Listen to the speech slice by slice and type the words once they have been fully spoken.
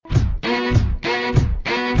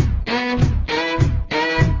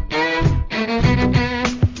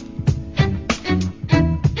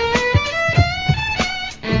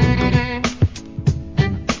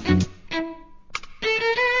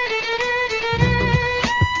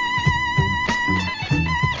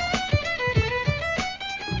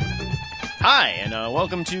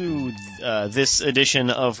Welcome to this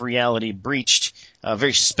edition of Reality Breached, a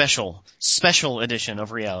very special edition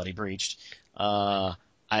of Reality Breached. My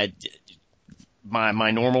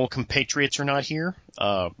normal compatriots are not here.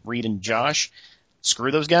 Reed and Josh,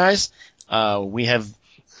 screw those guys. We have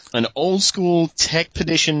an old school Tech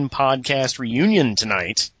Petition podcast reunion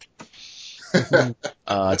tonight.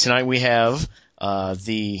 Tonight we have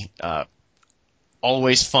the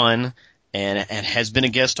always fun and has been a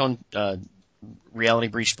guest on Reality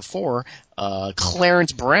Breach before,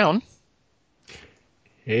 Clarence Brown.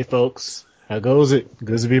 Hey folks, how goes it?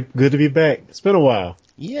 Good to be back. It's been a while.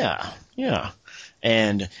 Yeah.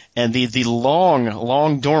 And the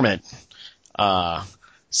long dormant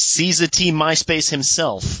Caesar T MySpace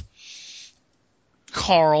himself,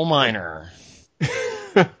 Carl Miner.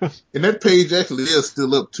 And that page actually is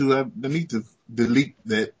still up too. I need to delete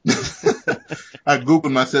that. I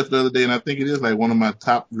Googled myself the other day, and I think it is like one of my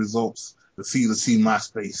top results, the Caesar T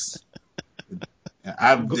MySpace.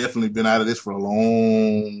 I've definitely been out of this for a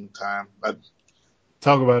long time.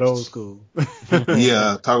 Talk about old school.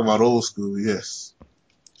 Yeah, talk about old school, yes.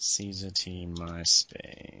 Caesar T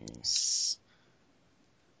MySpace.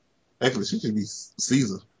 Actually, she should be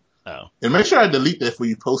Caesar. Oh. And make sure I delete that before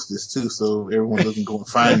you post this too, so everyone doesn't go and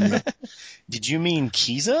find me. Did you mean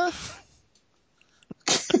Kiza?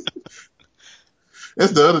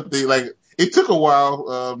 That's the other thing. Like, it took a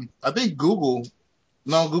while. I think Google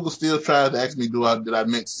still tried to ask me did I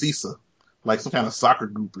meant CISA, like some kind of soccer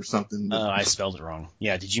group or something. I spelled it wrong.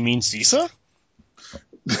 Yeah, did you mean CISA?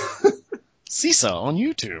 CISA on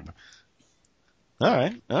YouTube.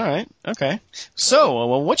 All right, okay. So,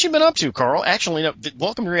 what you been up to, Carl? Actually, no,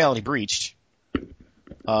 welcome to Reality Breached.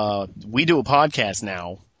 We do a podcast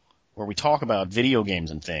now where we talk about video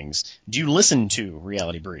games and things. Do you listen to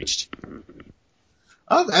Reality Breached?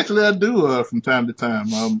 Actually, I do from time to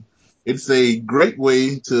time. It's a great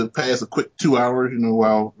way to pass a quick 2 hours,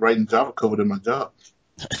 while writing Java code in my job.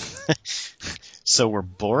 So we're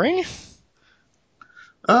boring?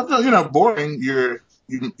 No, you're not boring. You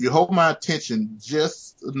hold my attention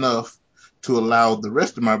just enough to allow the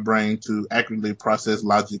rest of my brain to accurately process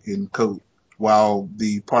logic and code, while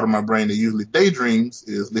the part of my brain that usually daydreams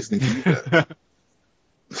is listening to you guys.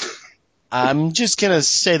 I'm just going to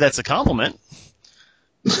say that's a compliment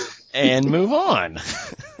and move on.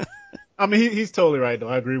 I mean, he's totally right, though.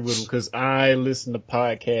 I agree with him because I listen to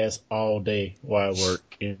podcasts all day while I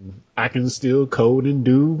work, and I can still code and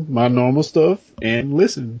do my normal stuff and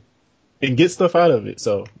listen and get stuff out of it.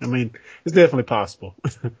 So, I mean, it's definitely possible.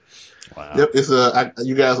 Wow. Yep, it's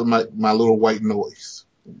you guys are my little white noise.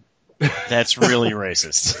 That's really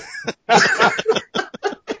racist.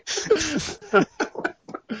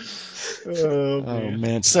 Oh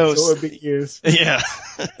man. So it is. Yeah.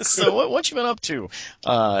 So what you been up to,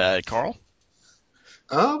 Carl?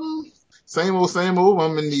 Same old.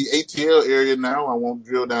 I'm in the ATL area now. I won't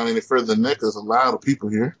drill down any further than that because there's a lot of people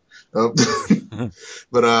here.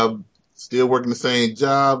 But still working the same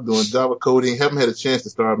job, doing Java coding. Haven't had a chance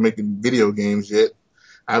to start making video games yet.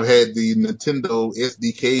 I've had the Nintendo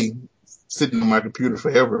SDK sitting on my computer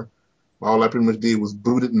forever. All I pretty much did was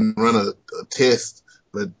boot it and run a test.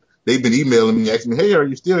 But they've been emailing me, asking me, "Hey, are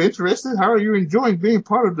you still interested? How are you enjoying being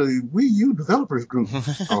part of the Wii U developers group?" I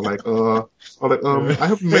was like, I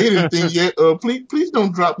haven't made anything yet. Please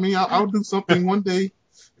don't drop me. I'll do something one day.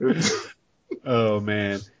 Oh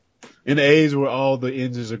man. In the age where all the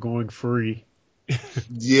engines are going free.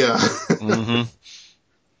 Yeah. Mm-hmm.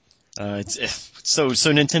 So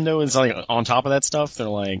Nintendo is like on top of that stuff. They're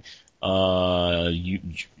like,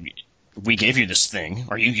 we gave you this thing.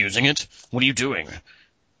 Are you using it? What are you doing?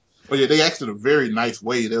 Oh yeah, they asked it a very nice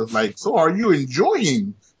way. They was like, "So are you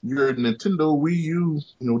enjoying your Nintendo Wii U,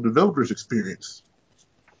 developers experience?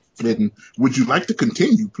 And would you like to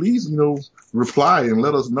continue? Please, reply and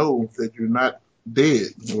let us know that you're not dead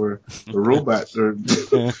or a robot or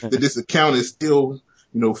that this account is still,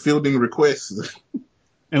 fielding requests."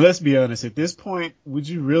 And let's be honest, at this point, would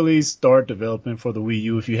you really start developing for the Wii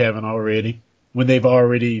U if you haven't already? When they've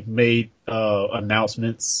already made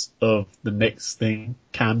announcements of the next thing,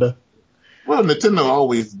 kinda? Well, Nintendo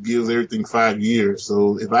always gives everything 5 years,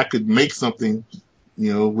 so if I could make something,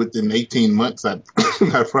 within 18 months, I'd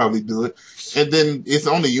probably do it. And then it's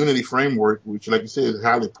on the Unity framework, which, like you said, is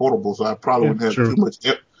highly portable, so I probably wouldn't have too much.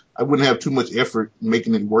 I wouldn't have too much effort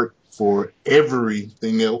making it work for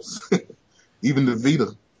everything else, even the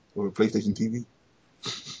Vita or PlayStation TV.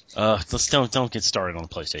 Let's don't get started on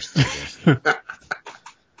PlayStation TV.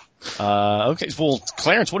 Okay, well,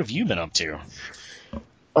 Clarence, what have you been up to?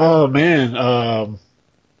 Oh man, a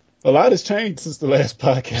lot has changed since the last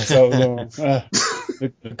podcast I was on.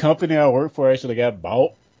 The company I work for actually got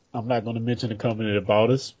bought. I'm not going to mention the company that bought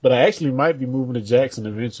us, but I actually might be moving to Jackson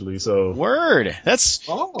eventually. So Word. That's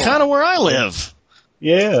Oh, kind of where I live.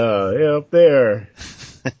 yeah, up there,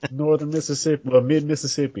 northern Mississippi, well, mid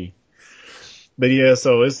Mississippi. But yeah,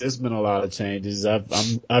 so it's been a lot of changes. I've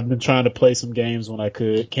been trying to play some games when I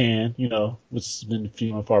can, which has been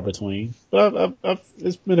few and far between. But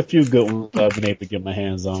it's been a few good ones I've been able to get my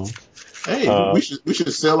hands on. hey, Uh, we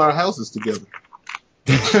should sell our houses together.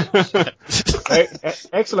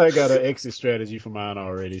 Actually, I got an exit strategy for mine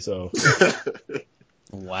already. So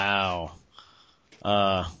Wow.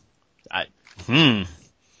 I, hmm.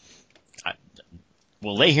 I,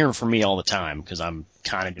 well, they hear from me all the time because I'm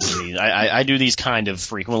kind of doing these. I do these kind of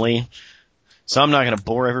frequently, so I'm not going to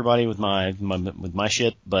bore everybody with my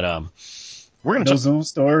shit. But we're going to no Zoom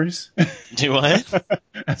stories. do what?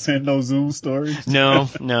 I said no Zoom stories. No.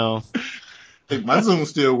 Hey, my Zoom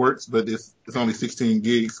still works, but it's only 16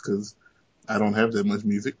 gigs because I don't have that much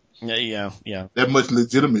music, Yeah. that much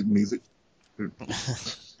legitimate music.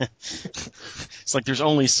 It's like there's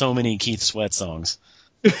only so many Keith Sweat songs.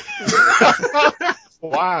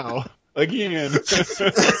 Wow. Again.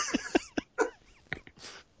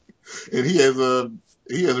 And he has a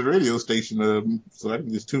radio station, so I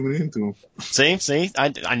can just tune into him. See,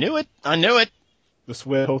 I knew it. The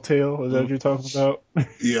Sweat Hotel, is that what you're talking about?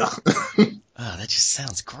 Yeah. Oh, that just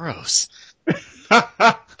sounds gross.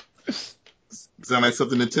 Sound like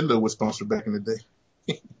something Nintendo was sponsored back in the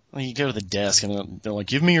day. Well, you go to the desk and they're like,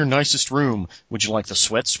 "Give me your nicest room. Would you like the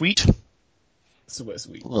sweat suite?" Sweat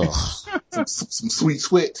Suite. Ugh. Some sweet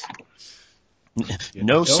sweat.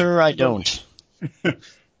 No, sir, I don't.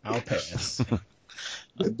 I'll pass.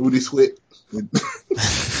 That booty sweat.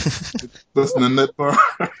 Busting a nut bar.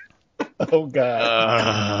 Oh,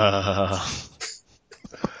 God.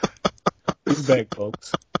 He's back,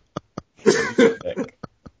 folks. He's back.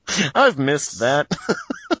 I've missed that.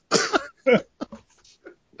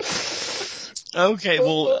 Okay,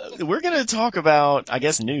 well, we're going to talk about, I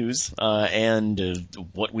guess, news and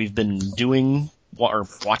what we've been doing or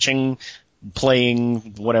watching,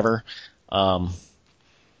 playing, whatever.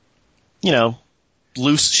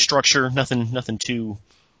 Loose structure, nothing too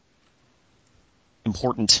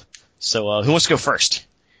important. So, who wants to go first?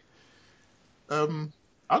 I'll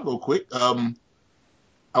go quick.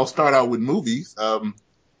 I'll start out with movies.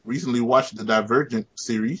 Recently watched the Divergent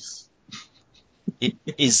series.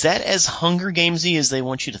 Is that as Hunger Gamesy as they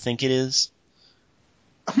want you to think it is?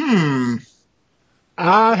 I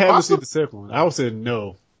haven't seen the second one. I would say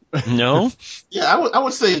no. No? Yeah, I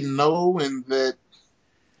would say no, in that.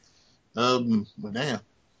 But damn.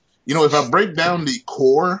 If I break down the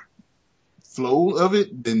core flow of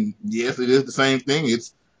it, then yes, it is the same thing.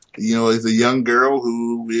 It's a young girl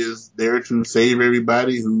who is there to save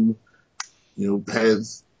everybody, who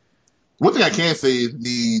has. One thing I can say is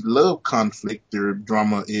the love conflict or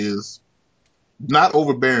drama is not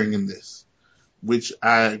overbearing in this, which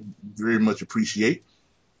I very much appreciate.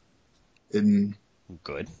 And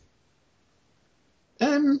Good.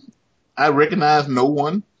 I recognize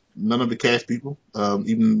none of the cast people,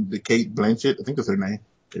 even the Kate Blanchett, I think that's her name.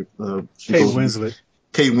 Kate Winslet.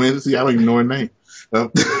 Kate Winslet, see, I don't even know her name.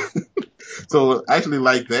 So I actually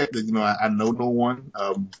like that I know no one.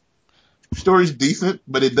 Story's decent,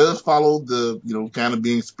 but it does follow the, kind of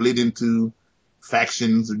being split into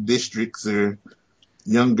factions or districts, or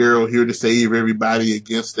young girl here to save everybody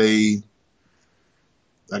against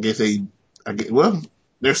well,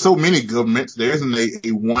 there's so many governments. There isn't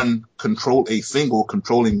a single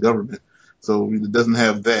controlling government. So it doesn't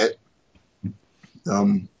have that.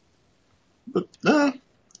 But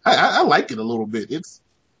I like it a little bit. It's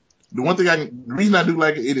the one thing the reason I do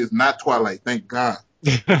like it is not Twilight. Thank God.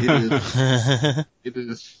 It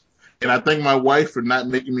is, and I thank my wife for not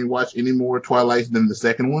making me watch any more Twilights than the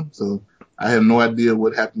second one. So I have no idea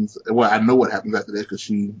what happens. Well, I know what happens after that because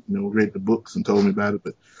she, read the books and told me about it.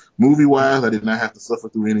 But movie wise, I did not have to suffer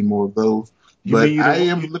through any more of those. You mean I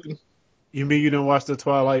am looking. You mean you didn't watch the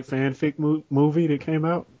Twilight fanfic movie that came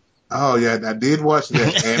out? Oh yeah, I did watch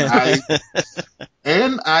that,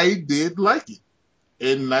 and I did like it,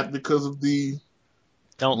 and not because of the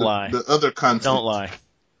lie. The other content. Don't lie.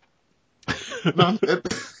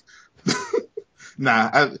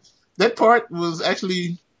 No, that part was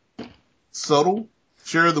actually subtle.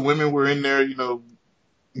 Sure, the women were in there,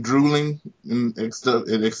 drooling and et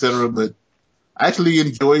cetera, but I actually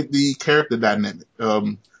enjoyed the character dynamic,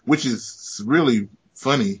 which is really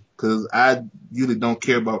funny because I usually don't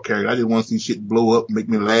care about character. I just want to see shit blow up, make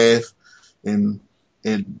me laugh, and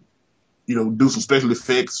do some special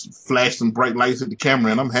effects, flash some bright lights at the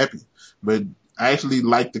camera, and I'm happy. But I actually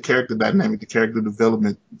liked the character dynamic, the character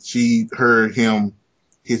development. Him,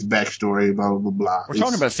 his backstory, blah, blah, blah. We're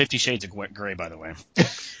talking about 50 Shades of Grey, by the way. Yeah,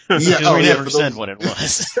 Because we never said what it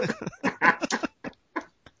was.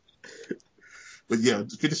 But yeah,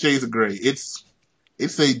 50 Shades of Grey. It's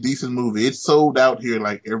a decent movie. It's sold out here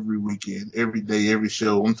like every weekend, every day, every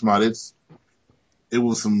show. I'm talking about it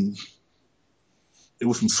was some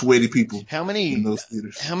sweaty people in those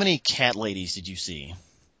theaters. How many cat ladies did you see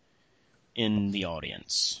in the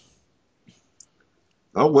audience?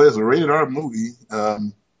 Oh, well, it's a rated R movie.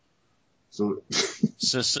 So,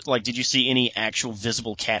 like, did you see any actual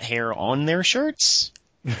visible cat hair on their shirts?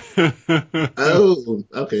 oh,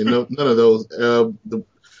 okay, no, none of those.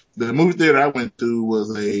 The movie theater I went to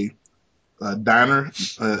was a diner,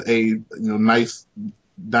 nice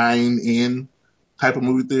dine-in type of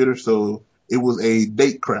movie theater. So it was a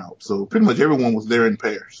date crowd. So pretty much everyone was there in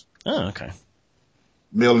pairs. Oh, okay.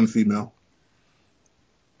 Male and female.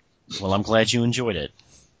 Well, I'm glad you enjoyed it.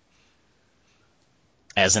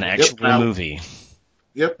 As an actual movie.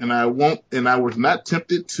 Yep, and I was not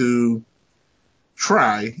tempted to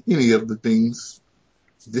try any of the things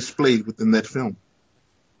displayed within that film.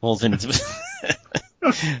 Well, then,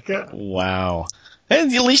 wow.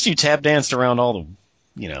 And at least you tap danced around all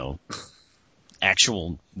the,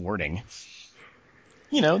 actual wording.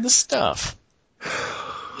 The stuff.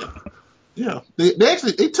 Yeah,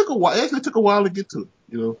 it took a while. It actually took a while to get to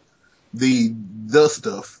it. The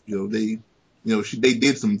stuff. They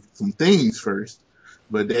did some things first,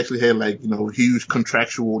 but they actually had huge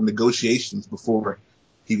contractual negotiations before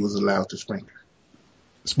he was allowed to spank her.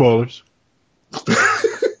 Spoilers.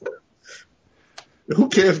 Who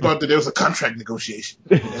cares about that? There was a contract negotiation.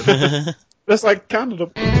 That's like kind of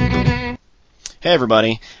the. Hey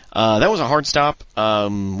everybody, that was a hard stop.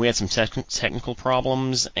 We had some technical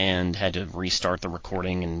problems and had to restart the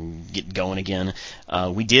recording and get going again.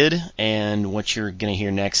 We did, and what you're going to hear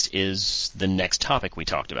next is the next topic we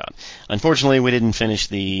talked about. Unfortunately, we didn't finish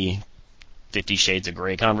the 50 Shades of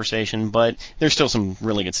Grey conversation, but there's still some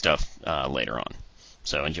really good stuff later on.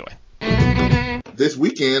 So enjoy. This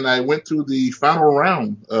weekend, I went through the final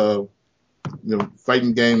round of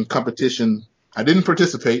fighting game competition. I didn't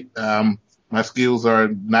participate. My skills are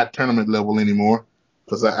not tournament level anymore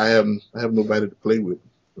because I have nobody to play with.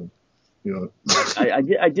 So,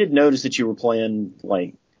 I did notice that you were playing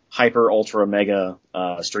like Hyper Ultra Mega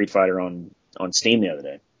Street Fighter on Steam the other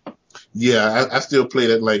day. Yeah, I still play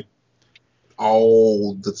that like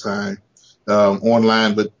all the time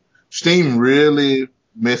online, but Steam really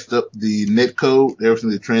messed up the netcode ever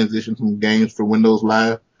since they transitioned from games for Windows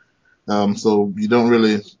Live. So you don't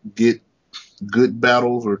really get good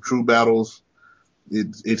battles or true battles.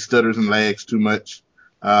 It stutters and lags too much.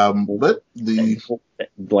 But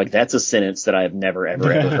that's a sentence that I have never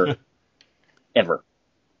ever heard. Ever.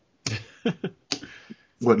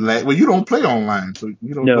 Well, you don't play online, so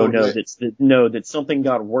you don't know. That something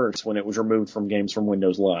got worse when it was removed from games from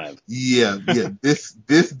Windows Live. Yeah. This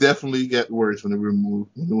definitely got worse when it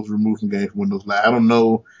was removed from games from Windows Live. I don't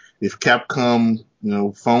know if Capcom,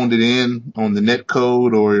 phoned it in on the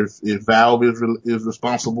netcode or if Valve is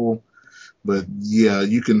responsible. But yeah,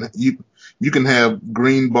 you can have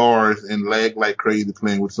green bars and lag like crazy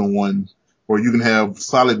playing with someone, or you can have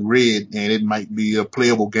solid red and it might be a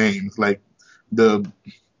playable game. It's like the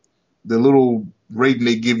little rating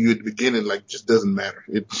they give you at the beginning just doesn't matter.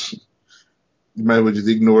 You might as well just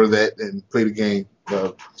ignore that and play the game.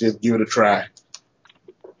 Just give it a try.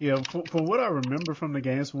 Yeah, from what I remember from the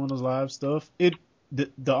games from Windows Live stuff,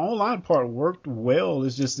 the online part worked well.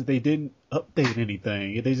 It's just that they didn't update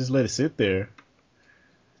anything. They just let it sit there.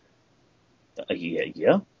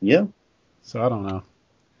 Yeah. So I don't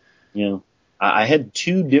know. I had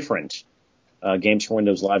two different games for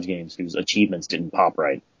Windows Live games whose achievements didn't pop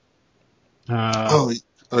right. Oh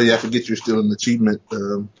yeah, I forget you're still an achievement.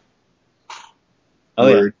 Oh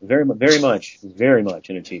word. Yeah, very much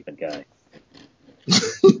an achievement guy.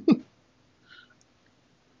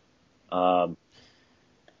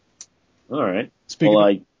 All right.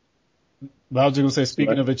 I was just gonna say,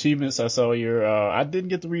 speaking of achievements, I saw your. I didn't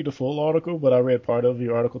get to read the full article, but I read part of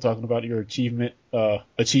your article talking about your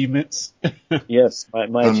achievements. Yes,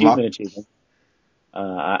 my achievement.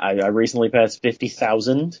 I recently passed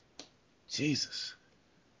 50,000. Jesus.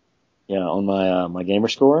 Yeah, on my gamer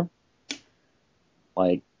score.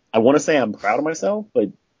 I want to say I'm proud of myself,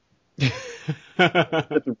 but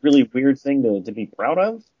that's a really weird thing to be proud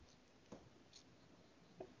of.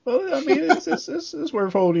 Well, I mean, it's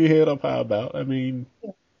worth holding your head up high about. I mean,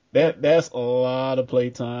 that's a lot of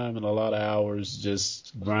playtime and a lot of hours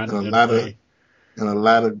just grinding and a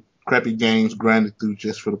lot of crappy games grinded through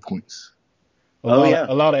just for the points. Yeah.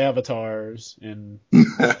 A lot of avatars and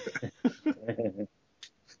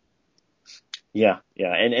Yeah,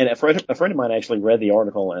 and a friend of mine actually read the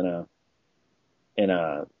article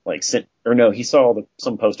and like sent, or no, he saw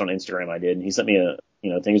some post on Instagram I did, and he sent me a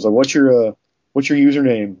thing. He's like, what's your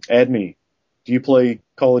username? Add me. Do you play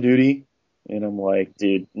Call of Duty? And I'm like,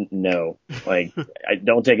 dude, no. Like, I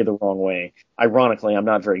don't take it the wrong way. Ironically, I'm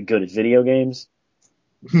not very good at video games.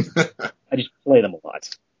 I just play them a lot.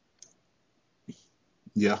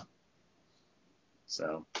 Yeah.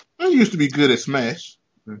 So I used to be good at Smash.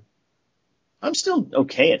 I'm still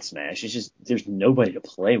okay at Smash. It's just there's nobody to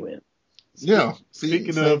play with. Yeah. See,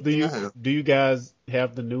 speaking same of, thing I have. do you guys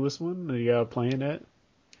have the newest one? Are you guys playing that?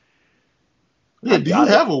 Yeah, I've do you got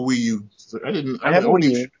it. have a Wii U? Sir? I didn't. I have a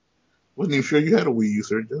Wii U. Wasn't even sure you had a Wii U,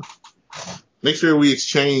 sir. Make sure we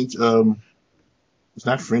exchange. It's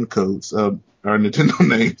not friend codes. Our Nintendo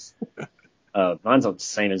names. Mine's the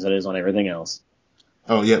same as it is on everything else.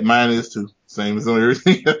 Oh yeah, mine is too. Same as on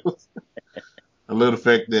everything else. I love the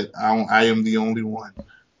fact that I am the only one.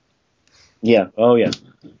 Yeah. Oh yeah.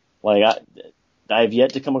 Like I've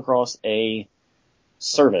yet to come across a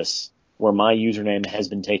service where my username has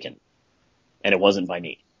been taken, and it wasn't by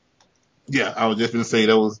me. Yeah, I was just gonna say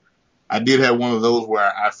I did have one of those where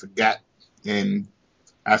I forgot, and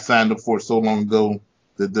I signed up for it so long ago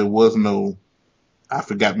that there was no, I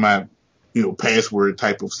forgot my, password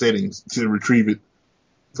type of settings to retrieve it.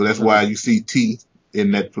 So that's why you see T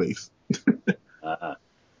in that place. Uh,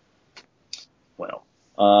 well,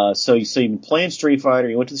 so you've been playing Street Fighter.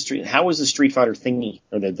 You went to the Street. How was the Street Fighter thingy,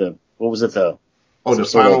 or the what was it, the Oh, some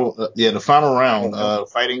sort of the final round, oh,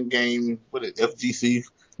 fighting game, FGC.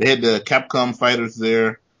 They had the Capcom fighters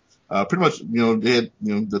there. Pretty much, they had,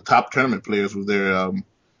 the top tournament players were there. I'm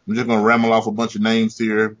just going to ramble off a bunch of names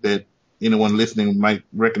here that anyone listening might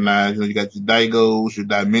recognize. You got your Daigos, your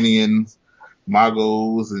Dominions,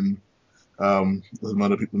 Magos, and, what's some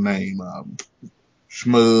other people's name?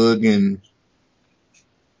 Schmug and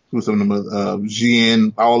who's some of them,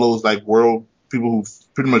 GN, all those like world people who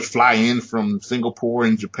pretty much fly in from Singapore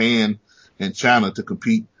and Japan and China to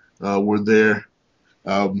compete, were there.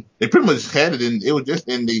 They pretty much had it was just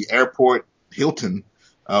in the airport Hilton.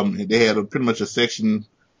 And they had pretty much a section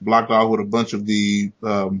blocked off with a bunch of the,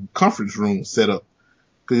 conference rooms set up.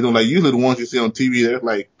 Cause like usually the ones you see on TV, they're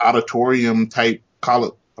like auditorium type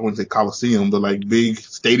I wouldn't say Coliseum, but like big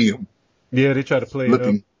stadium Yeah, they try to play it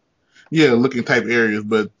up. looking type areas.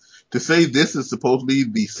 But to say this is supposedly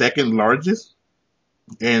the second largest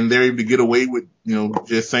and they're able to get away with,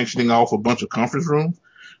 just sanctioning off a bunch of conference rooms,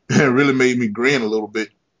 it really made me grin a little bit.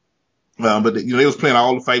 But they was playing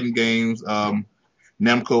all the fighting games.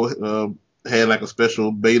 Namco, had like a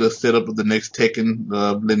special beta setup of the next Tekken,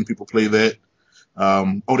 letting people play that.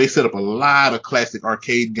 They set up a lot of classic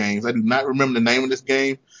arcade games. I do not remember the name of this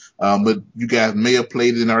game. But you guys may have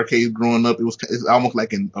played it in arcades growing up. It's almost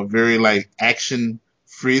like a very like action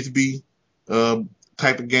frisbee,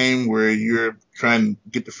 type of game where you're trying to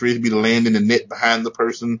get the frisbee to land in the net behind the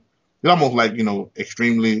person. It's almost like, it's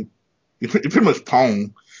pretty much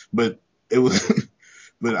Pong, but it was,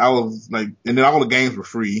 but I was like, and then all the games were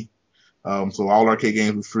free. So all arcade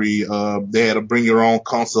games were free. They had a bring your own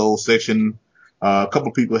console section. A couple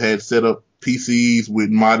of people had set up PCs with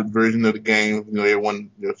modded version of the game. Everyone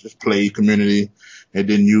just played community, and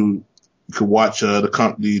then you could watch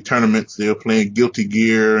the tournaments. They were playing Guilty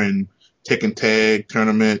Gear and Tekken Tag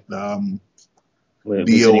tournament, was anyone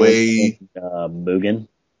DOA. Mugen?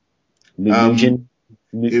 Um, Mugen?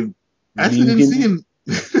 if, actually didn't see Mugen?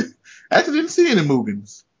 any, actually didn't see any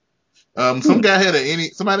Mugens. Some guy had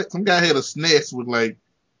some guy had a SNES with like,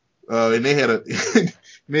 and they had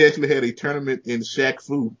they actually had a tournament in Shaq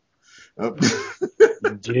Fu.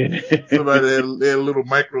 Somebody had a little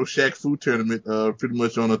micro Shaq Fu tournament, pretty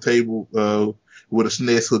much on a table, with a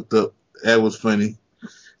SNES hooked up. That was funny.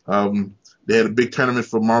 They had a big tournament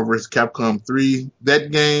for Marvel vs. Capcom 3.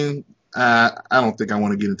 That game, I don't think I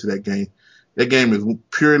want to get into that game. That game is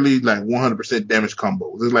purely like 100% damage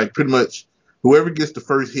combos. It's like pretty much whoever gets the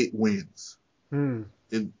first hit wins. I'm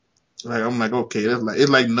like, okay,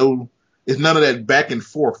 it's none of that back and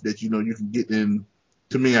forth that, you can get in.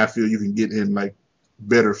 To me, I feel you can get in like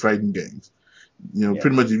better fighting games.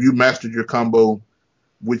 Pretty much if you mastered your combo,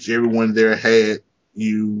 which everyone there had,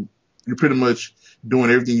 you're pretty much doing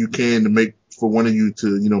everything you can to make for one of you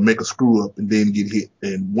to, make a screw up and then get hit.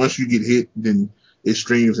 And once you get hit, then it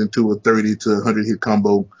streams into a 30 to 100 hit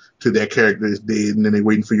combo to that character is dead. And then they're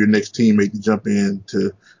waiting for your next teammate to jump in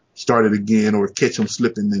to start it again or catch them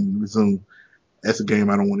slipping and resume. That's a game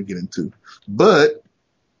I don't want to get into. But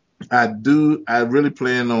I really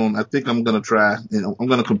plan on, I think I'm going to try, I'm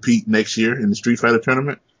going to compete next year in the Street Fighter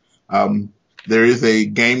tournament. There is a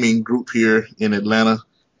gaming group here in Atlanta,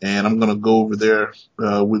 and I'm going to go over there,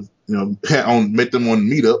 with, make them on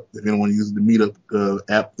Meetup, if anyone uses the Meetup,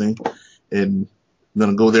 app thing. And I'm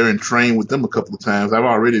going to go there and train with them a couple of times. I've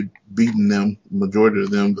already beaten them, majority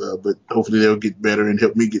of them, but hopefully they'll get better and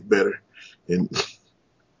help me get better. And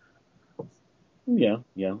Yeah.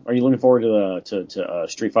 Are you looking forward to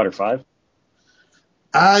Street Fighter 5?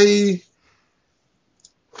 I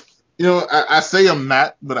say I'm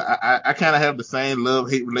not, but I kind of have the same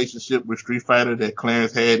love-hate relationship with Street Fighter that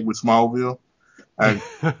Clarence had with Smallville. I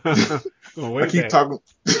keep talking,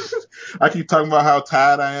 I keep talking about how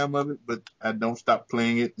tired I am of it, but I don't stop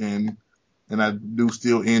playing it, and I do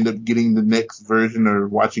still end up getting the next version or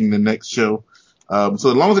watching the next show. So as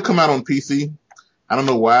long as it come out on PC, I don't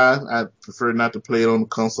know why I prefer not to play it on the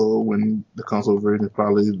console when the console version is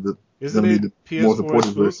probably going to be the more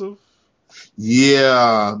supported version.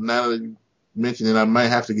 Yeah, now that you mention it, I might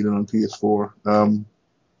have to get it on PS4.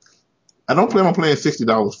 I don't plan on paying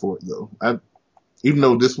 $60 for it though. Even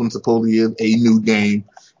though this one supposedly is a new game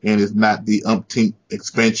and is not the umpteenth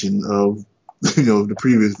expansion of, the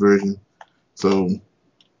previous version. So,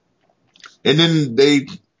 and then they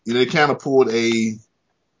kind of pulled a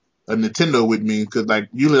Nintendo with me, because like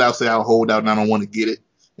usually I'll say I'll hold out and I don't want to get it,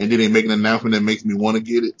 and then they make an announcement that makes me want to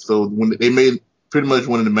get it. So when they made pretty much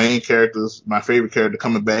one of the main characters, my favorite character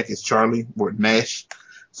coming back is Charlie or Nash.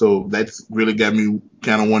 So that's really got me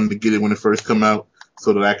kind of wanting to get it when it first come out,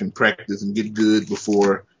 so that I can practice and get good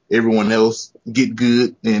before everyone else get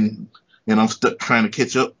good, and I'm stuck trying to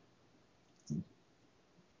catch up.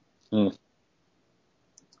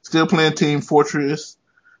 Still playing Team Fortress.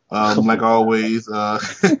 Like always,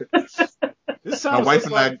 this sounds wife just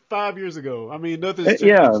and like 5 years ago. I mean, nothing's changed.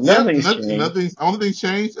 Yeah, nothing's changed. Only thing's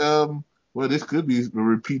changed. Well, this could be a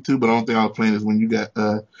repeat too, but I don't think I was playing this when you got.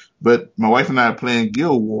 But my wife and I are playing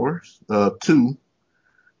Guild Wars 2.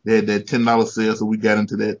 They had that $10 sale, so we got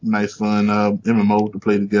into that nice fun MMO to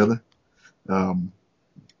play together. And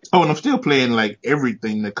I'm still playing like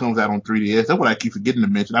everything that comes out on 3DS. That's what I keep forgetting to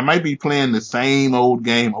mention. I might be playing the same old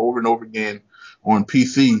game over and over again on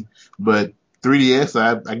PC, but 3DS,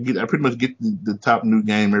 I pretty much get the top new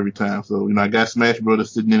game every time. So, I got Smash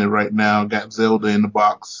Brothers sitting in it right now, got Zelda in the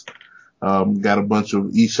box, got a bunch of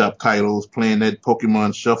eShop titles, playing that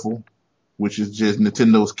Pokemon Shuffle, which is just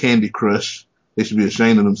Nintendo's Candy Crush. They should be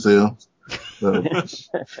ashamed of themselves. And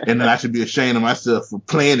then I should be ashamed of myself for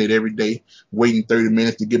playing it every day, waiting 30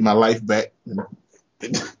 minutes to get my life back.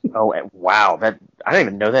 Oh, wow. I didn't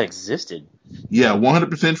even know that existed. Yeah,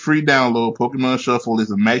 100% free download. Pokemon Shuffle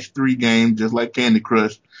is a match 3 game, just like Candy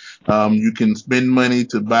Crush. You can spend money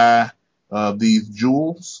to buy these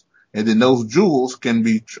jewels, and then those jewels can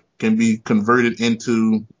be converted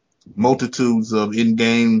into multitudes of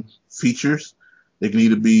in-game features. They can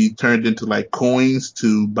either be turned into like coins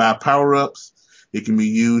to buy power-ups. It can be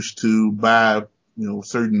used to buy,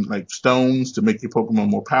 certain like stones to make your Pokemon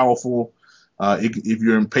more powerful. If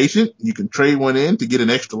you're impatient, you can trade one in to get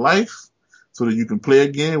an extra life, so that you can play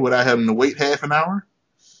again without having to wait half an hour.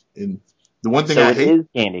 And the one thing I hate is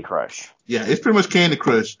Candy Crush. Yeah, it's pretty much Candy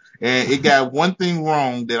Crush. And it got one thing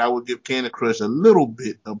wrong that I would give Candy Crush a little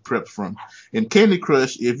bit of prep from. In Candy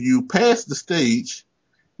Crush, if you pass the stage,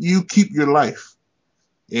 you keep your life.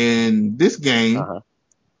 In this game,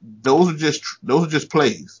 those are just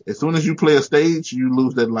plays. As soon as you play a stage, you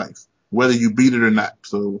lose that life, whether you beat it or not.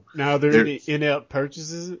 So now, are there any in-app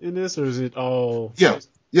purchases in this, or is it all?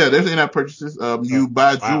 Yeah, there's in-app purchases. You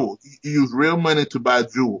buy jewels. You use real money to buy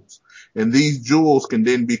jewels. And these jewels can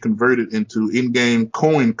then be converted into in-game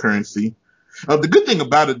coin currency. The good thing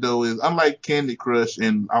about it though is, unlike Candy Crush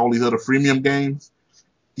and all these other freemium games,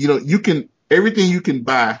 everything you can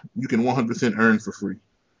buy, you can 100% earn for free.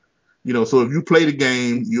 So if you play the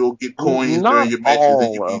game, you'll get coins during your matches.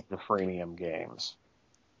 Not all of the freemium games.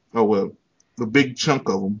 Oh, well, a big chunk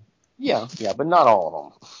of them. Yeah, but not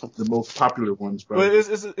all of them. The most popular ones, probably.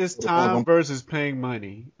 But it's time versus paying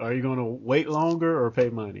money. Are you going to wait longer or pay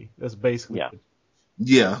money? That's basically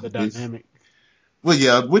the dynamic. Well,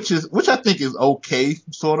 yeah, which I think is okay,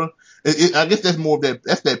 sort of. I guess that's more of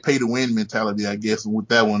that's that pay to win mentality, I guess, with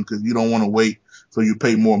that one, because you don't want to wait, so you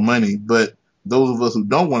pay more money. But those of us who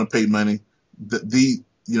don't want to pay money,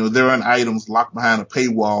 there are items locked behind a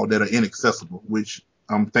paywall that are inaccessible, which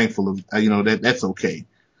I'm thankful of. That's okay.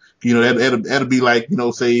 That'll be like,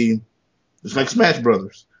 say, it's like Smash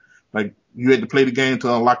Brothers. Like, you had to play the game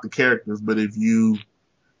to unlock the characters, but if you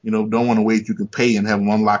don't want to wait, you can pay and have them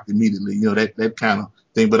unlocked immediately. That kind of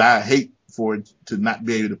thing. But I hate for it to not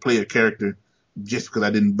be able to play a character just because I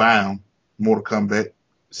didn't buy them. Mortal Kombat.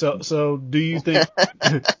 So do you think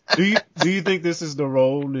do you think this is the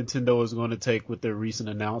role Nintendo is going to take with their recent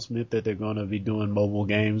announcement that they're going to be doing mobile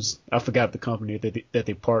games? I forgot the company that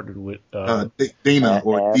they partnered with. Dina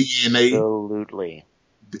or DNA. Absolutely.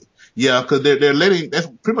 Yeah, because they're letting. That's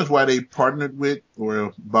pretty much why they partnered with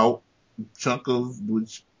or bought chunk of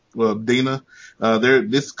Dina.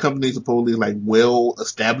 This company supposedly like well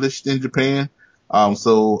established in Japan.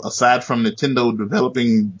 So aside from Nintendo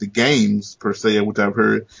developing the games per se, which I've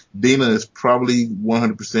heard, Dina is probably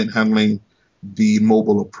 100% handling the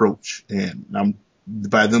mobile approach. And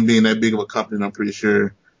by them being that big of a company, I'm pretty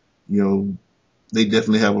sure, they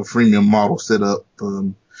definitely have a freemium model set up.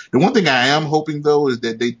 The one thing I am hoping though is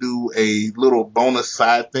that they do a little bonus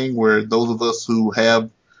side thing where those of us who have,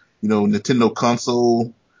 Nintendo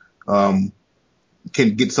console, can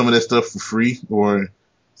get some of that stuff for free or,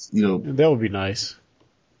 that would be nice.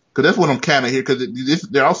 Cause that's what I'm kind of here. Cause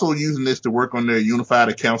they're also using this to work on their unified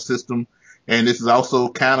account system. And this is also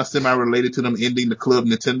kind of semi-related to them ending the Club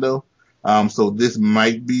Nintendo. So this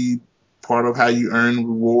might be part of how you earn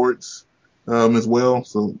rewards, as well.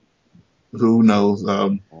 So who knows?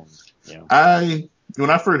 Yeah. When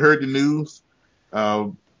I first heard the news, I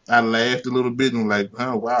laughed a little bit and like,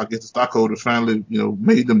 oh wow, I guess the stockholders finally,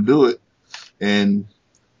 made them do it. And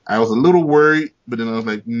I was a little worried, but then I was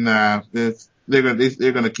like, nah, they're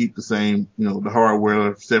gonna keep the same, the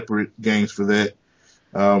hardware separate games for that.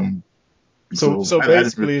 So I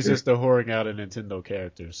basically, really it's just the whoring out of Nintendo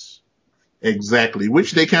characters. Exactly,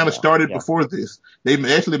 which they kind of started Yeah. before this. They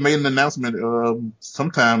actually made an announcement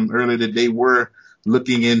sometime earlier that they were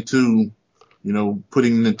looking into,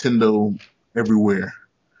 putting Nintendo everywhere,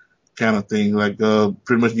 kind of thing. Like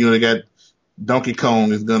pretty much, they got Donkey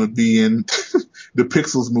Kong is gonna be in the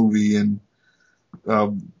Pixels movie, and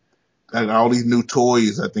all these new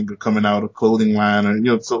toys I think are coming out, a clothing line,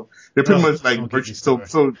 or so they're pretty much like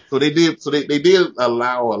so they did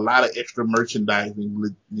allow a lot of extra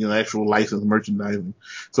merchandising, actual licensed merchandising.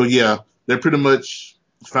 So yeah, they're pretty much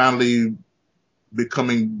finally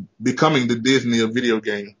becoming the Disney of video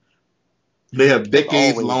games. They have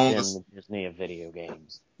decades long. Been the Disney of video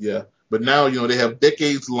games. Yeah, but now they have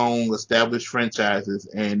decades long established franchises,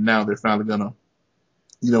 and now they're finally gonna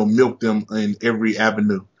milk them in every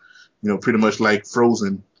avenue. Pretty much like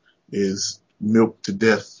Frozen is milked to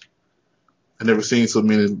death. I've never seen so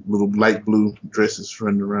many little light blue dresses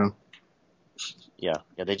running around. Yeah.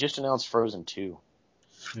 They just announced Frozen 2.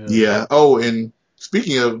 Yeah. Oh, and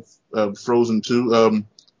speaking of Frozen 2,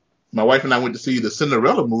 my wife and I went to see the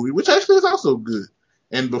Cinderella movie, which actually is also good.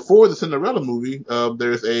 And before the Cinderella movie,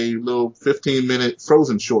 there's a little 15-minute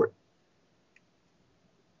Frozen short.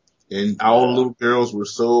 And all the little girls were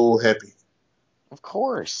so happy. Of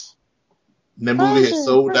course. And that movie had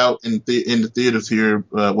sold out in the theaters here.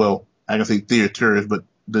 Well, I can say theaters, but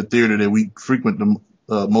the theater that we frequent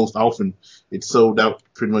the most often, it sold out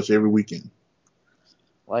pretty much every weekend.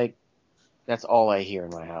 Like, that's all I hear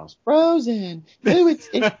in my house. Frozen. Oh,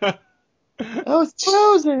 it's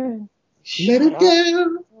Frozen. Let it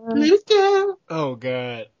go. Let it go. Oh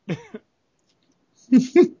God.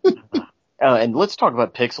 And let's talk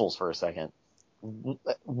about Pixels for a second.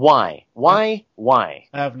 Why? I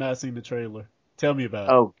have not seen the trailer. Tell me about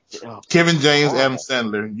it. Oh, Kevin James, horrible. Adam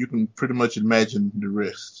Sandler. You can pretty much imagine the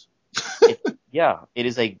rest. It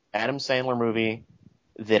is a Adam Sandler movie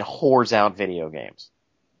that whores out video games.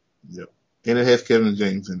 Yep. And it has Kevin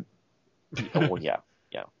James in it. Oh, well, yeah.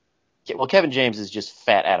 Well, Kevin James is just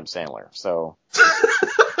fat Adam Sandler, so.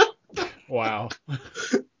 Wow.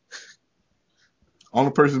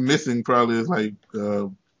 Only person missing probably is like,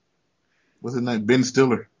 what's his name? Ben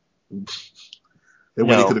Stiller.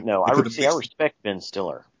 No. I respect Ben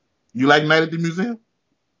Stiller. You like Night at the Museum?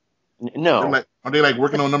 No. Are they like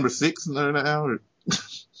working on number 6 now? Or?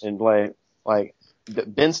 And like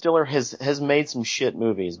Ben Stiller has made some shit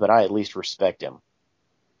movies, but I at least respect him.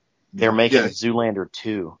 They're making Zoolander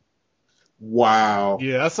 2. Wow.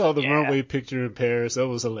 Yeah, I saw the runway picture in Paris. That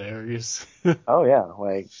was hilarious. Oh yeah,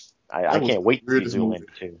 like I can't wait to see Zoolander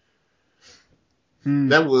 2.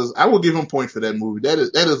 I will give him points for that movie. That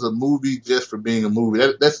is a movie just for being a movie.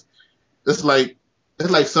 That's like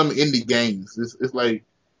some indie games. It's like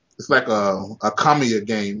a Kamiya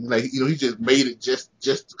game. Like he just made it just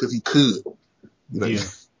because he could. Yeah.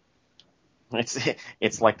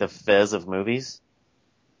 It's like the Fez of movies.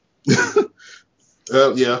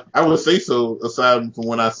 Yeah, I would say so. Aside from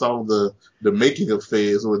when I saw the making of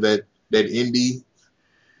Fez or that indie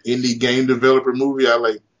game developer movie,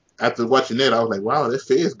 after watching that, I was like, wow, that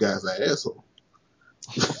Fez guy's an asshole.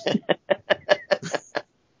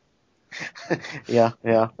 Yeah,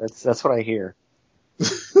 that's what I hear.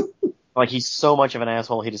 Like, he's so much of an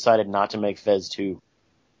asshole, he decided not to make Fez 2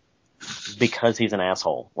 because he's an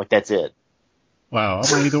asshole. Like, that's it. Wow,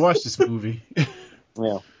 I might need to watch this movie. Yeah.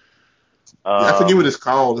 Yeah, I forget what it's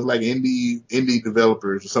called. It's like indie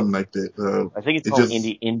developers or something like that. I think it's it called just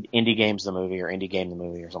Indie Games the Movie or Indie Game the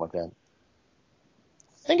Movie or something like that.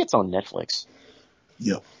 I think it's on Netflix.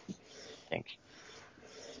 Yep. I think.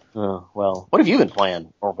 Well, what have you been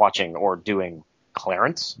playing or watching or doing,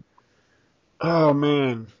 Clarence? Oh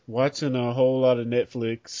man, watching a whole lot of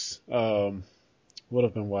Netflix. What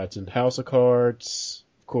I've been watching: House of Cards,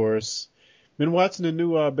 of course. Been watching the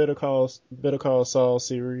new Better Call Saul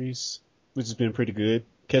series, which has been pretty good.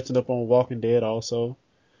 Catching up on Walking Dead also.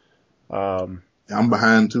 I'm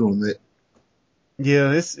behind too on that.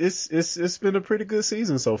 Yeah, it's been a pretty good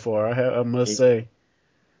season so far. I must say.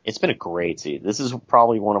 It's been a great season. This is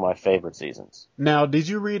probably one of my favorite seasons. Now, did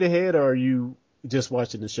you read ahead or are you just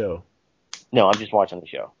watching the show? No, I'm just watching the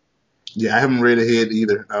show. Yeah, I haven't read ahead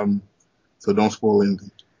either. So don't spoil anything.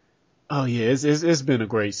 Oh yeah, it's been a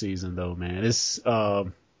great season though, man. It's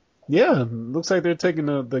yeah, looks like they're taking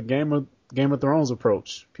the Game of Thrones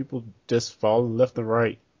approach. People just falling left and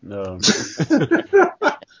right.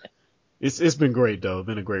 It's been great though.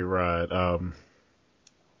 Been a great ride.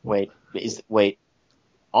 Wait.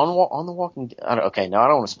 On the Walking. Okay, no, I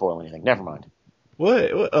don't want to spoil anything. Never mind.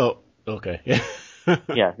 What? Oh, okay. Yeah.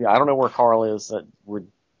 I don't know where Carl is. I'm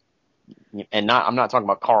not talking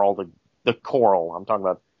about Carl, the coral. I'm talking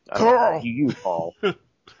about Carl. you, Carl.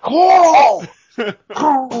 Carl.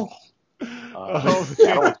 Carl. Oh,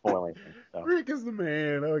 Yeah, I don't want to spoil anything. So. Rick is the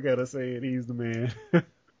man. I gotta say it. He's the man. Well,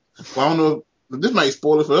 I don't know. This might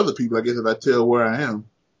spoil it for other people, I guess, if I tell where I am.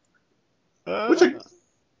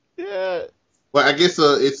 Yeah. Well, I guess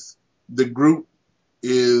it's the group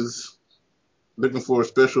is looking for a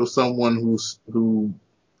special someone who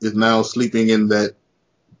is now sleeping in that.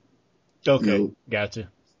 Okay, gotcha.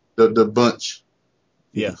 The bunch.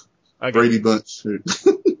 Yeah, Brady Bunch.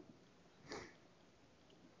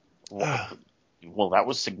 Well, that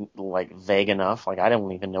was like vague enough. Like I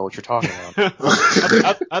don't even know what you're talking about.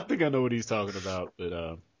 I think I know what he's talking about,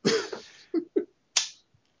 but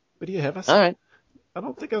yeah, have I seen? All right. I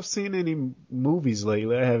don't think I've seen any movies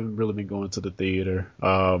lately. I haven't really been going to the theater.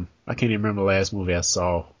 I can't even remember the last movie I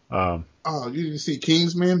saw. Oh, you didn't see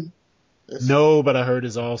Kingsman? No, but I heard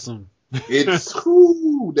it's awesome.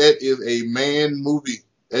 That is a man movie.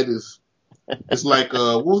 It's like,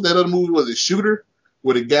 what was that other movie? Was it Shooter?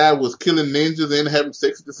 Where the guy was killing ninjas and having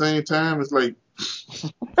sex at the same time? It's like.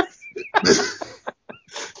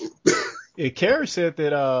 Yeah, Carrie said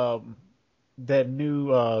that, that new,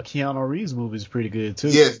 Keanu Reeves movie is pretty good too.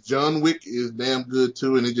 Yes, John Wick is damn good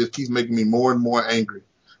too, and it just keeps making me more and more angry.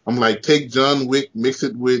 I'm like, take John Wick, mix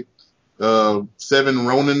it with, Seven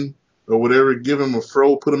Ronin or whatever, give him a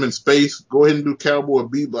fro, put him in space, go ahead and do Cowboy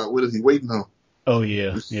Bebop. What is he waiting on? Oh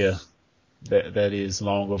yeah. That is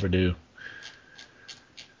long overdue.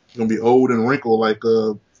 He's gonna be old and wrinkled like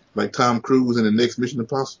Tom Cruise in the next Mission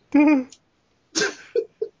Impossible.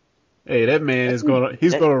 Hey, that man is gonna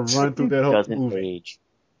run through that whole doesn't movie. age.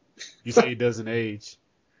 You say he doesn't age.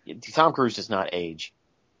 Tom Cruise does not age.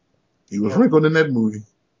 He was wrinkled in that movie.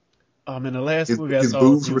 In the last movie I His saw,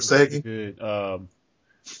 boobs it were was pretty sagging. good.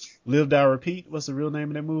 Live, Die, Repeat. What's the real name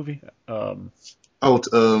of that movie?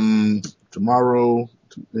 Tomorrow.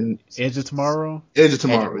 Edge of Tomorrow. Edge of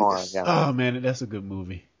Tomorrow. Yes. Yeah. Oh man, that's a good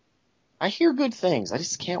movie. I hear good things. I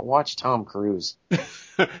just can't watch Tom Cruise.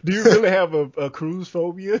 Do you really have a cruise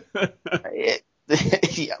phobia?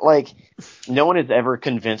 Like, no one has ever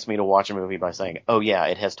convinced me to watch a movie by saying, "Oh yeah,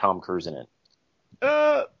 it has Tom Cruise in it."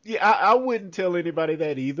 Yeah, I wouldn't tell anybody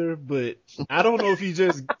that either, but I don't know if he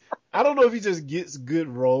just gets good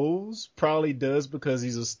roles. Probably does because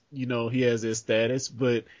he has his status,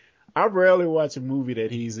 but I rarely watch a movie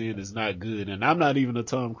that he's in is not good, and I'm not even a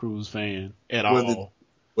Tom Cruise fan at all.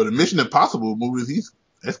 Well, the Mission Impossible movies,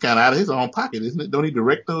 that's kind of out of his own pocket, isn't it? Don't he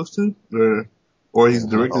direct those two? Or he's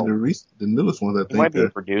directed the newest ones, I think. He might be a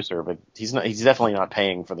producer, but he's not. He's definitely not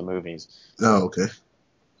paying for the movies. Oh, okay.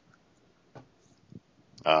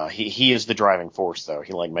 He is the driving force, though.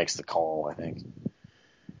 He makes the call, I think.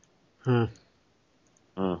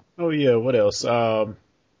 Oh yeah, what else?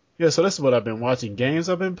 Yeah, so that's what I've been watching. Games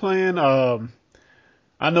I've been playing.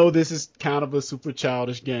 I know this is kind of a super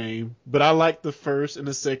childish game, but I like the first and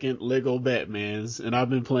the second Lego Batmans, and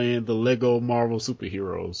I've been playing the Lego Marvel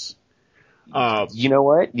Superheroes. You know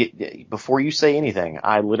what? Before you say anything,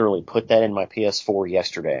 I literally put that in my PS4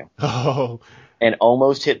 yesterday. Oh. And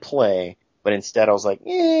almost hit play, but instead I was like,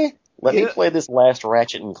 let me play this last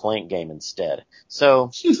Ratchet and Clank game instead.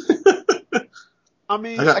 So. I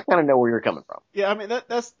mean, I got- I kind of know where you're coming from. yeah, I mean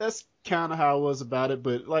that's kind of how I was about it,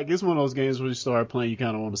 but like it's one of those games where you start playing, you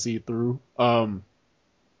kind of want to see it through.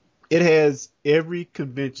 It has every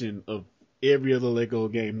convention of every other Lego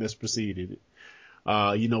game that's preceded it.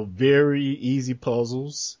 Very easy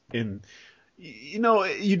puzzles, and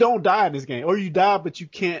you don't die in this game, or you die, but you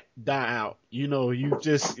can't die out. You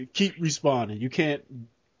just keep respawning. You can't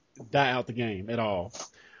die out the game at all.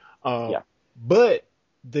 Yeah. But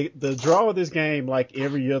the draw of this game, like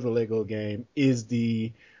every other Lego game, is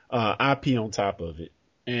the IP on top of it.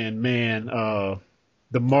 And man,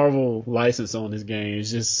 the Marvel license on this game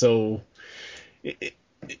is just so.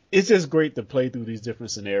 It's just great to play through these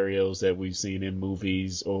different scenarios that we've seen in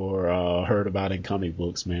movies or heard about in comic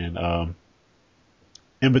books, man.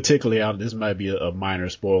 And particularly, this might be a minor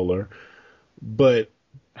spoiler, but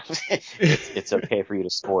It's okay for you to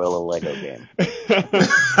spoil a Lego game.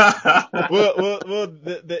 well,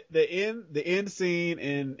 the end scene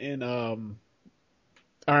in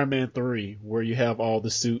Iron Man 3, where you have all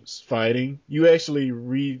the suits fighting, you actually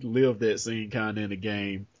relive that scene kind of in the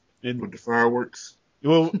game. And with the fireworks.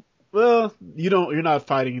 well, you're not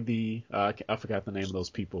fighting the I forgot the name of those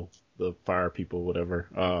people, the fire people,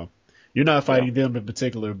 whatever. You're not fighting them in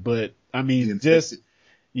particular, but I mean, just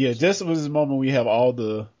was this moment we have all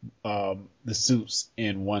the suits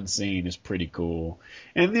in one scene is pretty cool.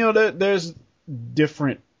 And there's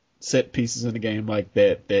different set pieces in the game like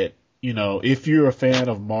that if you're a fan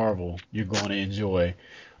of Marvel, you're going to enjoy.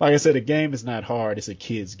 Like I said, the game is not hard. It's a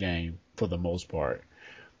kid's game for the most part.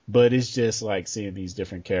 But it's just like seeing these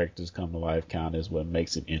different characters come to life kind of is what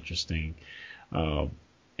makes it interesting. And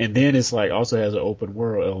then it's like also has an open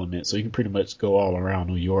world element, so you can pretty much go all around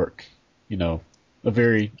New York, a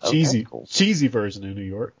very cheesy version of New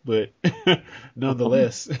York, but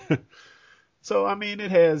nonetheless. So, I mean,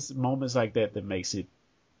 it has moments like that makes it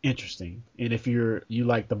interesting. And if you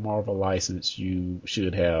like the Marvel license, you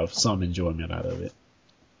should have some enjoyment out of it.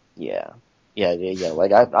 Yeah.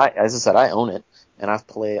 Like I as I said, I own it, and I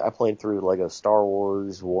played through Lego Star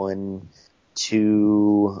Wars 1,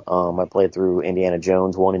 2. I played through Indiana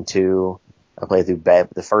Jones 1 and 2. I played through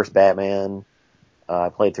the first Batman. I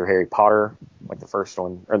played through Harry Potter, like the first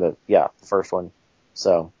one, the first one.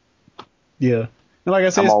 So yeah, and like I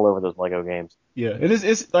said, I'm all over those Lego games. Yeah,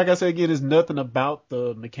 it's like I said again, it's nothing about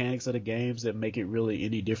the mechanics of the games that make it really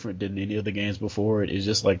any different than any of the games before it. It's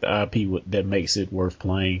just like the IP that makes it worth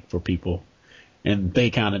playing for people. And they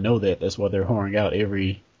kind of know that. That's why they're whoring out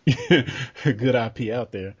every good IP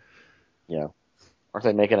out there. Yeah. Aren't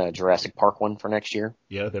they making a Jurassic Park one for next year?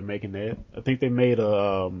 Yeah, they're making that. I think they made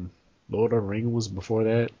a Lord of the Rings was before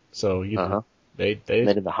that. So, they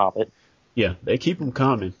did The Hobbit. Yeah, they keep them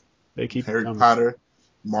coming. They keep Harry them coming. Potter,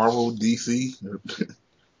 Marvel, DC.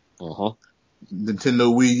 Uh-huh.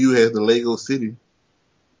 Nintendo Wii U has the Lego City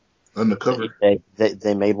on the cover.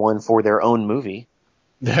 They made one for their own movie.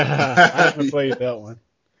 I haven't played that one.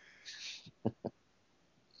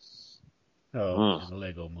 Man, the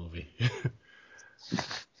Lego movie.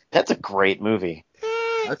 That's a great movie.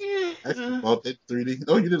 I bought that 3D.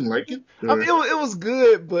 Oh, you didn't like it? I mean, it was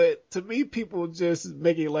good, but to me, people just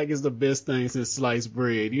make it like it's the best thing since sliced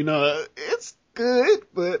bread. It's good,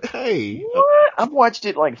 but hey. What? I've watched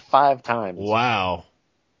it like 5 times. Wow.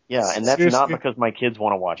 Yeah, and that's Seriously? not because my kids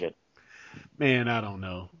want to watch it. Man, I don't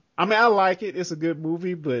know. I mean, I like it. It's a good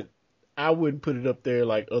movie, but I wouldn't put it up there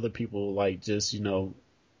like other people like just, think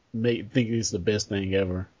it's the best thing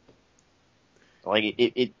ever. Like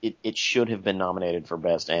it should have been nominated for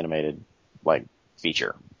best animated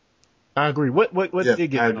feature. I agree. What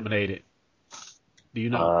did get nominated? Do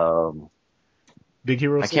you know? Big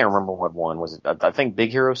Hero 6? I can't remember what one was it. I think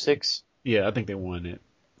Big Hero 6. Yeah, I think they won it.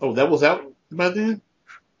 Oh, that was out by then?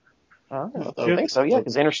 I think so. Yeah,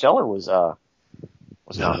 because Interstellar was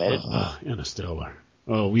nominated. Interstellar.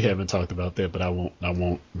 Oh, we haven't talked about that, but I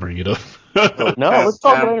won't bring it up. No, let's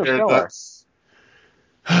talk about Interstellar.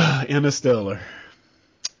 Interstellar.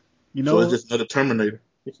 So it's just another Terminator.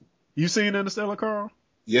 You seen Interstellar, Carl?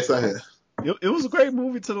 Yes, I have. It was a great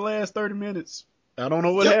movie to the last 30 minutes. I don't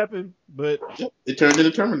know what happened, but it turned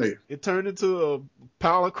into Terminator. It turned into a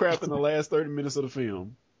pile of crap in the last 30 minutes of the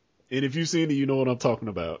film. And if you've seen it, you know what I'm talking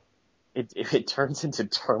about. It turns into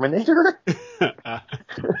Terminator?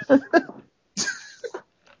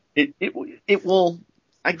 It will.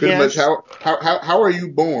 I Pretty guess. much how are you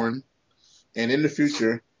born, and in the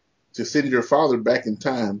future, to send your father back in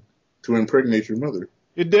time to impregnate your mother?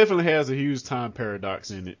 It definitely has a huge time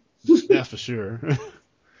paradox in it. That's for sure.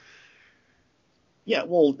 Yeah,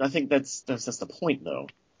 well, I think that's the point, though.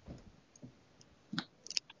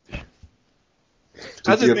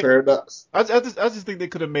 I To see just a think paradox. I just think they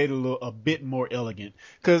could have made it a bit more elegant.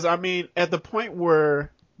 Because I mean, at the point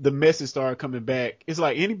where the message started coming back, it's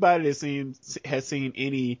like anybody that has seen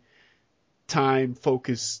any time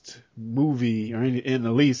focused movie or any, and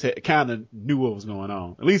at least kind of knew what was going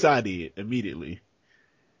on. At least I did immediately.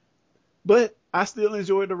 But I still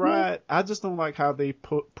enjoyed the ride. I just don't like how they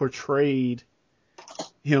portrayed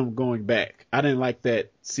him going back. I didn't like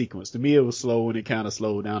that sequence. To me, it was slow and it kind of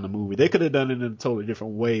slowed down the movie. They could have done it in a totally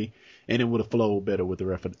different way, and it would have flowed better with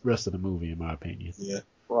the rest of the movie, in my opinion. Yeah.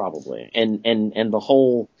 Probably. And the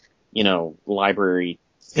whole, library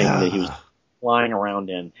thing that he was flying around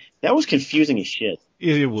in, that was confusing as shit.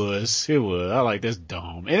 It was. I like this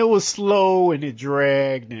dumb. And it was slow and it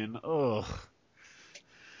dragged and ugh.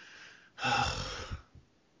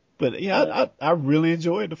 But yeah, I really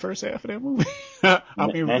enjoyed the first half of that movie. I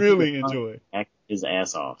mean, really enjoyed. Acted his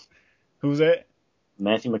ass off. Who's that?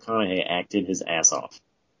 Matthew McConaughey acted his ass off.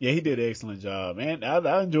 Yeah, he did an excellent job, man.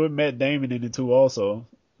 I enjoyed Matt Damon in it too, also.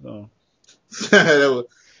 So. that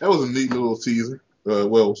was a neat little teaser.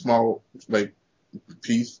 Small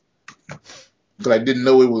piece. But I didn't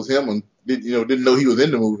know it was him, and didn't know he was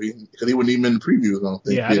in the movie because he wasn't even in the previews. I don't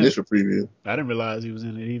think the initial preview. I didn't realize he was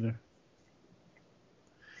in it either.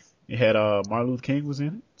 It had Martin Luther King was in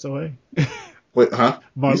it. So hey. Wait, huh?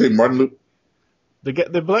 You say Martin Luther?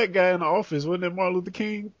 The black guy in the Office, wasn't that Martin Luther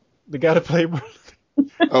King? The guy that played Martin Luther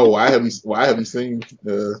King? Oh, I haven't seen.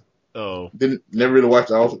 Never really watched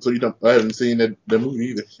The Office, so I haven't seen that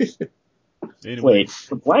movie either. Anyway. Wait,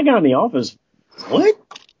 the black guy in The Office? What?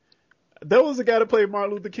 That was the guy that played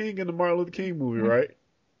Martin Luther King in the Martin Luther King movie, right?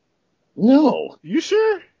 No. You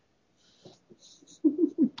sure?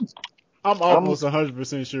 I'm almost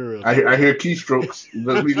 100% sure of that. I hear keystrokes.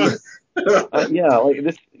 Yeah, like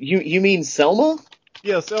this. You mean Selma?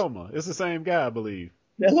 Yeah, Selma. It's the same guy, I believe.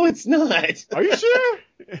 No, it's not. Are you sure?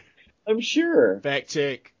 I'm sure. Fact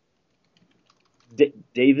check.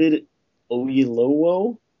 David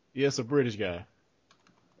Oyelowo? Yes, a British guy.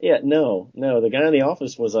 Yeah, no. The guy in The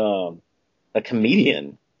Office was a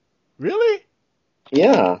comedian. Really?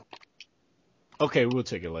 Yeah. Okay, we'll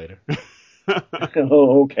check it later.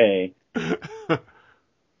 Oh, okay. The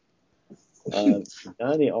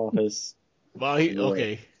guy in The Office. Well,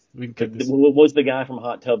 okay. We can cut this. Was the guy from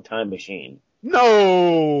Hot Tub Time Machine?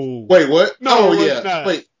 No. Wait, what? No, yeah. Not.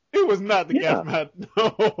 Wait. It was not the guy from Hot.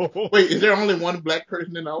 No. Wait, is there only one black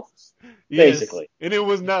person in the office? Yes, basically. And it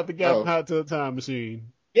was not the guy from Hot Tub Time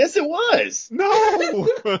Machine. Yes, it was. No.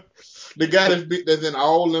 The guy that's in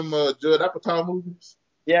all them Judd Apatow movies.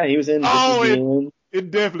 Yeah, he was in.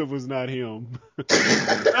 It definitely was not him.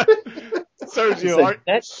 Sergio,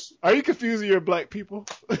 are you confusing your black people?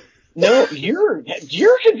 No, you're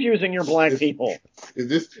confusing your black people. Is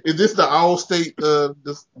this the Allstate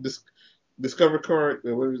Discover card?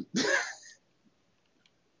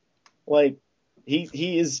 Like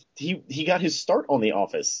he got his start on The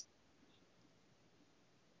Office.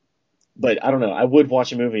 But I don't know. I would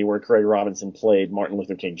watch a movie where Craig Robinson played Martin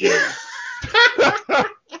Luther King Jr.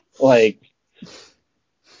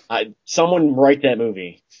 Someone write that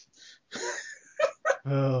movie.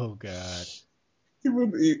 Oh God.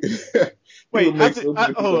 Wait, hold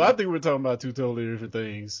on. I think we're talking about two totally different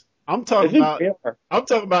things. I'm talking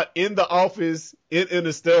about in The Office in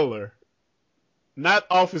Interstellar, not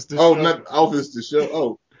Office the Show. Oh, not Office the Show.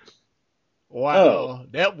 Oh, wow,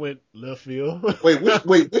 that went left field.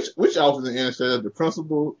 Which office in Interstellar? The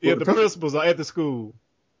principal? Yeah, the principals are at the school.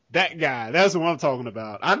 That guy. That's what I'm talking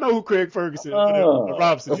about. I know who Craig Ferguson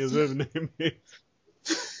Robinson is. Whatever his name is.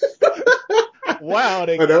 Wow,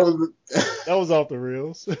 that was off the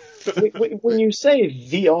rails. When you say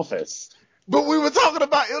The Office. But we were talking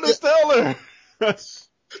about Interstellar. But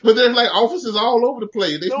there's like offices all over the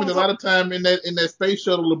place. They spend a lot of time in that space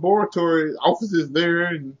shuttle laboratory. Offices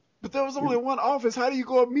there. But there was only one office. How do you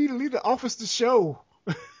go immediately to Office the Show?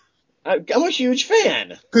 I'm a huge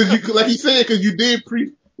fan. Because you, like he said, because you did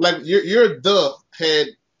your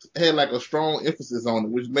had like a strong emphasis on it,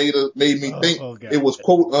 which made me think it was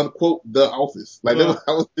quote unquote The Office. I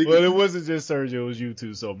was thinking. Well, it wasn't just Sergio, it was you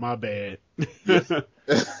too. So my bad. Yes.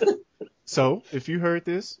 So if you heard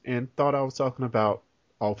this and thought I was talking about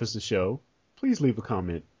Office the Show, please leave a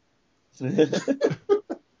comment.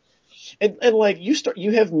 And like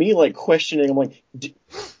you have me like questioning. I'm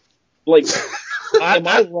like, am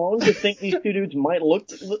I wrong to think these two dudes might look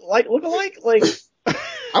alike? Like,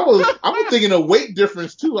 I was thinking a weight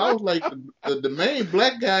difference too. I was like, the main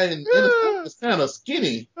black guy in Interstellar is kind of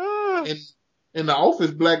skinny, and the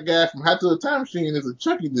Office black guy from Hot Tub Time Machine is a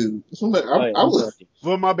chunky dude. So I'm like,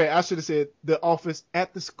 well, my bad. I should have said The Office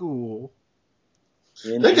at the school.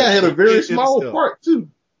 That guy had a very small Interstellar. part too.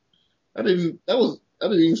 I didn't even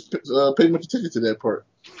pay much attention to that part.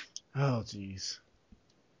 Oh, jeez.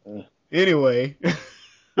 Anyway.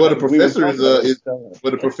 Well, the We were professor talking about Interstellar.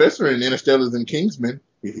 the professor in Interstellar is in Kingsman,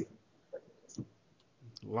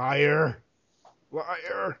 Liar.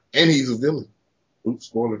 and he's a villain. Oops,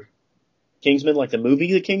 spoiler. Kingsman, like the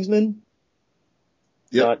movie The Kingsman?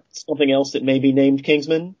 Yep. Not something else that may be named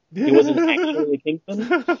Kingsman? He wasn't actually a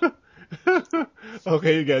Kingsman?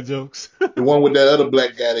 Okay, you got jokes. The one with that other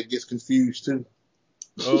black guy that gets confused too.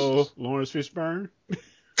 Oh, Lawrence Fishburne?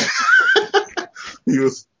 He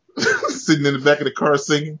was sitting in the back of the car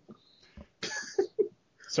singing.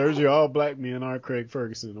 Sergio, all black men aren't Craig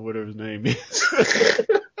Ferguson or whatever his name is.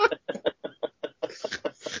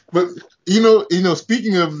 But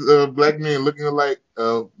speaking of black men looking alike,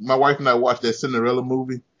 my wife and I watched that Cinderella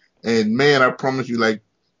movie, and man, I promise you, like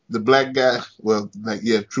the black guy,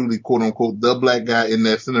 truly quote unquote the black guy in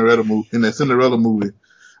that Cinderella movie,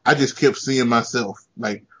 I just kept seeing myself.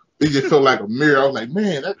 Like it just felt like a mirror. I was like,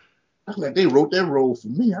 man, I was like they wrote that role for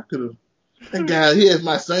me. I could have. That guy, he has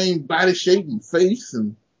my same body shape and face,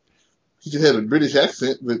 and he just had a British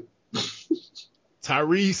accent, but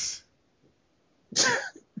Tyrese.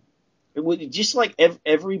 It would just like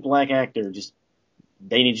every black actor,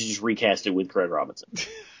 they need to just recast it with Craig Robinson.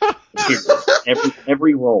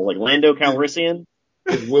 every role, like Lando Calrissian,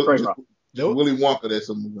 Craig Robinson. Willy Wonka. That's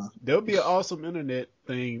something. There'll be an awesome internet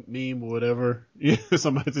thing, meme or whatever. Yeah,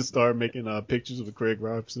 somebody just start making pictures of Craig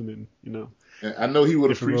Robinson, and I know he would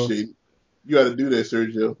different appreciate it. You got to do that,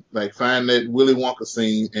 Sergio. Like find that Willy Wonka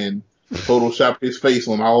scene and Photoshop his face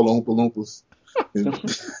on all the Oompa Loompas.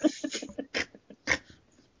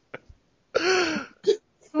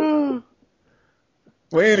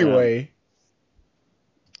 Well, anyway,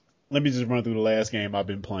 let me just run through the last game I've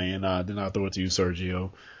been playing. Then I'll throw it to you,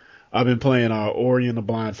 Sergio. I've been playing Ori and the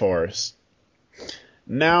Blind Forest.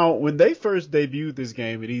 Now, when they first debuted this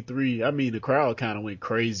game at E3, I mean, the crowd kind of went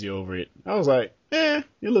crazy over it. I was like, it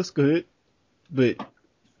looks good. But,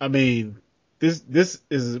 I mean, this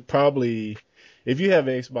is probably, if you have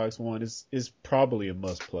an Xbox One, it's probably a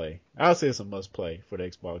must-play. I'll say it's a must-play for the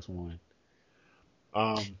Xbox One.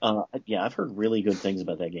 Yeah, I've heard really good things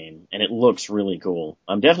about that game, and it looks really cool.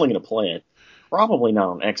 I'm definitely going to play it. Probably not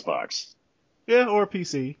on Xbox. Yeah, or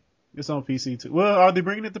PC. It's on PC too. Well, are they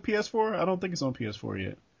bringing it to PS4? I don't think it's on PS4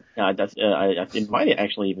 yet. It might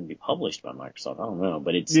actually even be published by Microsoft. I don't know,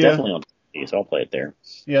 but it's definitely on PC, so I'll play it there.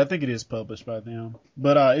 Yeah, I think it is published by them.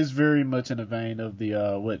 But it's very much in the vein of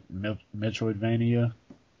the Metroidvania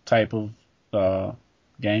type of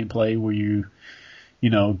gameplay where you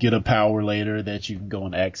get a power later that you can go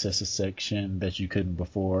and access a section that you couldn't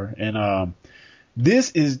before. And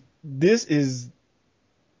this is the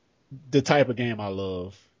type of game I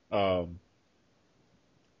love.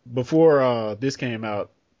 Before this came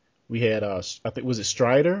out, we had I think was it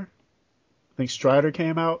Strider? I think Strider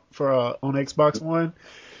came out for on Xbox One.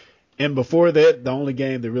 And before that, the only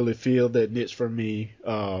game that really filled that niche for me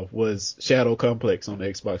was Shadow Complex on the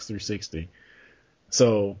Xbox 360.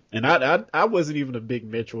 So, and I wasn't even a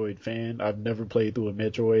big Metroid fan. I've never played through a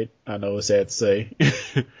Metroid. I know it's sad to say.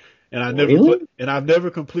 And I've never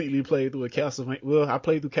completely played through a Castlevania. Well, I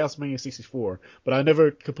played through Castlevania 64, but I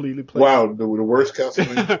never completely played. Wow, the worst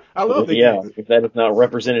Castlevania. I love the game. If that is not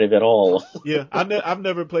representative at all. Yeah, I've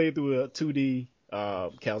never played through a 2D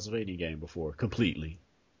Castlevania game before completely.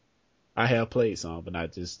 I have played some, but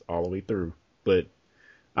not just all the way through. But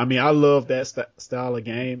I mean, I love that style of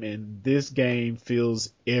game, and this game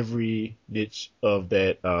fills every niche of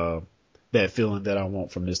that feeling that I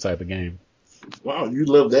want from this type of game. Wow, you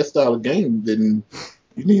love that style of game, then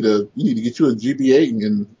you need to get you a GBA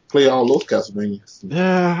and play all those Castlevanias.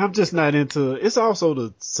 I'm just not into. It's also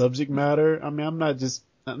the subject matter. I mean, I'm not.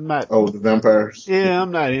 Oh, the vampires. Yeah,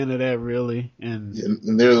 I'm not into that really. And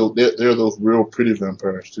they're those real pretty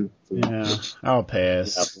vampires too. So. Yeah, I'll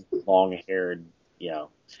pass. Long haired. Yeah.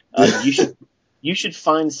 You should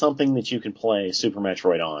find something that you can play Super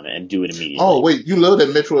Metroid on and do it immediately. Oh wait, you love that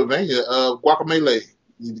Metroidvania, Guacamelee.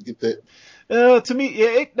 You need to get that. To me,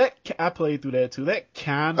 yeah, I played through that too. That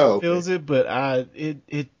kind of feels it, but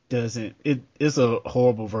it doesn't. It's a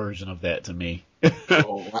horrible version of that to me.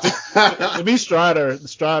 To me, Strider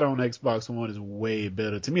on Xbox One is way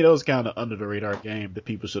better. To me, that was kind of under the radar game that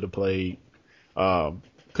people should have played,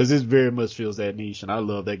 because it very much feels that niche, and I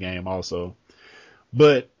love that game also.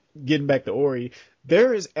 But getting back to Ori,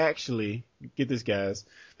 there is actually, get this guys,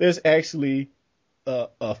 there's actually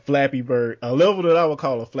a Flappy Bird, a level that I would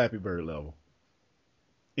call a Flappy Bird level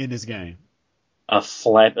in this game. A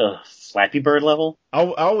Flappy Bird level?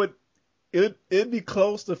 I would, it'd be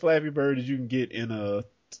close to Flappy Bird as you can get in a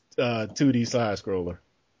 2D side scroller.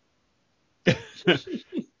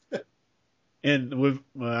 And with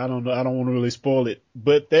I don't know, I don't want to really spoil it,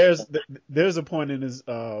 but there's a point in this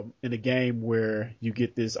in the game where you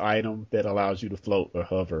get this item that allows you to float or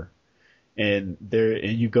hover, and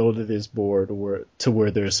you go to this board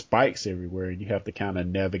where there's spikes everywhere, and you have to kind of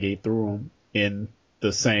navigate through them in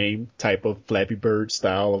the same type of Flappy Bird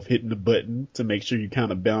style of hitting the button to make sure you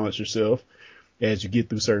kind of balance yourself as you get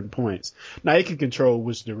through certain points. Now you can control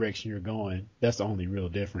which direction you're going. That's the only real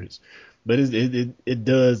difference, but it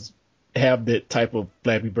does have that type of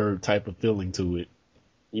Flappy Bird type of feeling to it.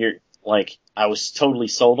 You're like, I was totally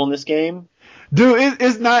sold on this game. Dude,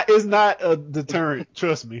 it's not a deterrent.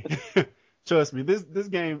 Trust me. Trust me. This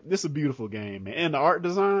game, this is a beautiful game, man. And the art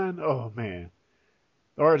design, oh man.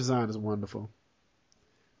 The art design is wonderful.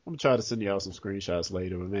 I'm gonna try to send y'all some screenshots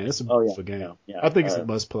later, but man, it's a beautiful game. Yeah. I think it's a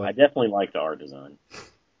must play. I definitely like the art design.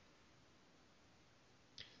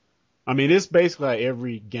 I mean, it's basically like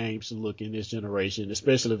every game should look in this generation,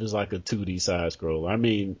 especially if it's like a 2D side scroll. I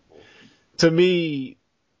mean, to me,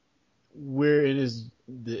 we're in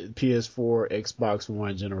the PS4, Xbox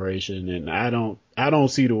One generation, and I don't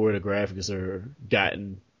see where the graphics are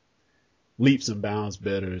gotten leaps and bounds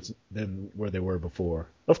better than where they were before.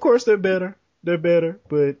 Of course, they're better,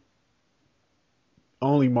 but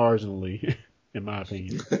only marginally, in my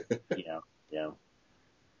opinion. Yeah.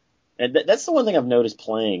 And that's the one thing I've noticed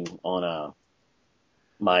playing on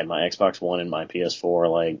my Xbox One and my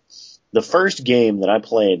PS4. Like, the first game that I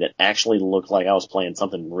played that actually looked like I was playing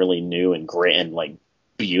something really new and great and like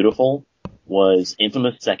beautiful was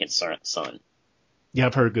Infamous Second Son. Yeah,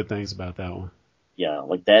 I've heard good things about that one. Yeah,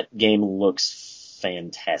 like that game looks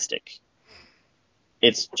fantastic.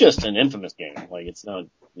 It's just an Infamous game. Like, it's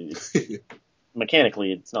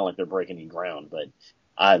mechanically, it's not like they're breaking any ground, but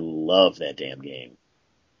I love that damn game.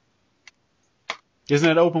 Isn't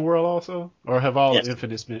it open world also? Or have all Yes.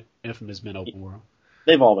 Infamous been open world?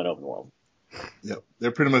 They've all been open world. Yep,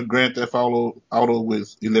 they're pretty much Grand Theft Auto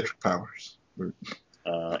with electric powers.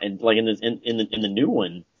 And like in the new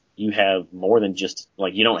one, you have more than just,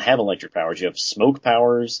 like, you don't have electric powers. You have smoke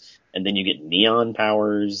powers, and then you get neon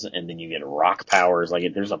powers, and then you get rock powers.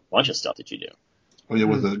 Like, there's a bunch of stuff that you do. Oh yeah,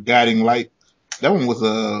 with a guiding light. That one was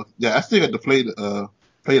I still got to play that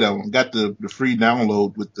one. Got the free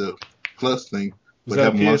download with the plus thing, Was but that a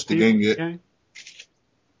haven't launched the game yet. game?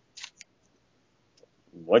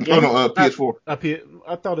 What Oh game? no, PS4.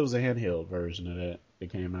 I thought it was a handheld version of that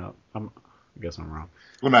came out. I guess I'm wrong.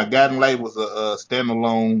 Well, now Guiding Light was a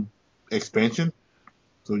standalone expansion,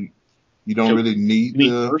 so you don't really need You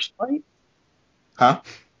mean the First Light? huh?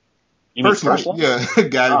 You mean First Light, yeah,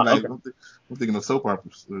 Guiding Light. Okay. I'm thinking of soap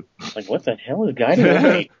operas. Like, what the hell is Guiding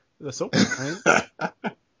Light? That's so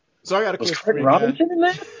right? So I got a Was question Craig for you Robinson in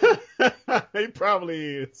that? guys. He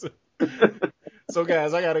probably is. So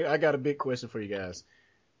guys, I got a big question for you guys.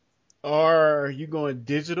 Are you going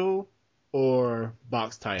digital or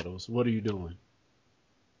box titles? What are you doing?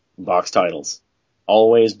 Box titles.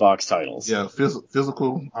 Always box titles. Yeah,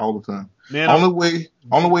 physical all the time. Man,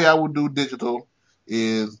 Only way I would do digital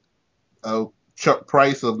is a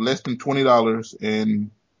price of less than $20 and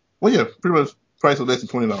pretty much price of less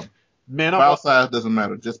than $20. man, File size doesn't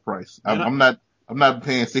matter, just price. Man, I'm not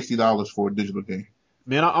paying $60 for a digital game.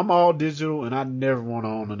 Man, I'm all digital, and I never want to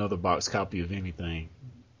own another box copy of anything.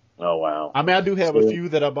 Oh, wow. I mean, I do have a few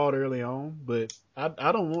that I bought early on, but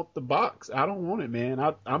I don't want the box. I don't want it, man.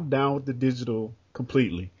 I'm down with the digital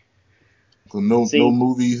completely. So no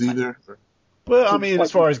movies either. But I mean,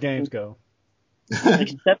 as far as games go,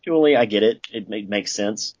 conceptually, I get it. It makes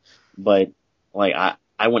sense. But like,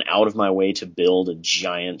 I went out of my way to build a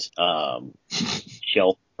giant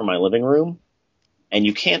shelf for my living room, and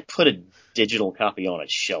you can't put a digital copy on a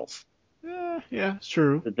shelf. Yeah, it's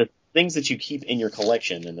true. The things that you keep in your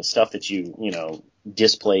collection and the stuff that you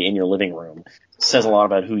display in your living room says a lot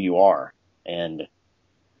about who you are. And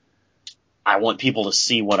I want people to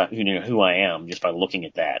see who I am just by looking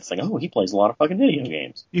at that. It's like, oh, he plays a lot of fucking video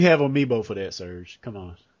games. You have Amiibo for that, Serge. Come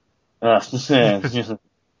on. Well, you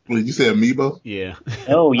say Amiibo? Yeah.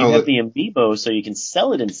 Oh, you have the Amiibo so you can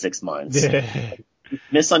sell it in 6 months. Yeah.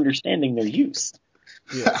 Misunderstanding their use.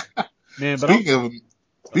 Yeah. Man, but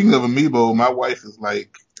Speaking of Amiibo, my wife is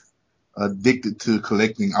like addicted to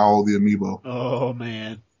collecting all the Amiibo. Oh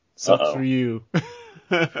man, sucks for you.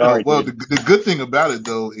 Well, the good thing about it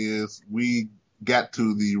though is we got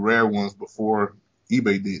to the rare ones before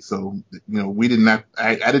eBay did, so we did not.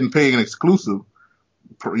 I didn't pay an exclusive,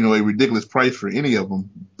 a ridiculous price for any of them,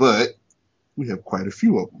 but we have quite a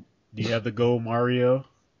few of them. Do you have the Gold Mario?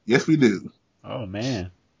 Yes, we do. Oh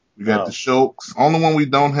man, We got the Shulks. Only one we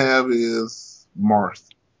don't have is Marth.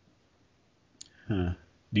 Huh.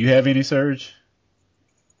 Do you have any, Surge?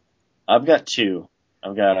 I've got two.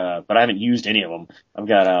 I've got, but I haven't used any of them. I've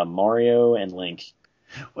got Mario and Link.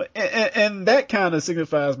 Well, and that kind of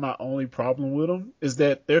signifies my only problem with them is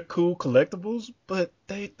that they're cool collectibles, but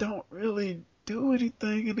they don't really do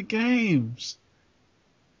anything in the games.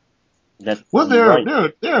 Well,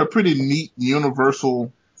 they're a pretty neat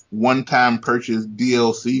universal one-time purchase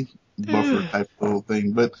DLC buffer type of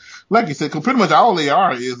thing. But like you said, 'cause pretty much all they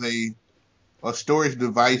are is a storage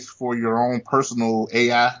device for your own personal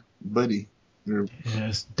AI buddy. Yeah,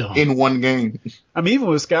 it's dumb. In one game. I mean, even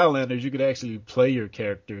with Skylanders, you could actually play your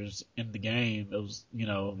characters in the game. It was,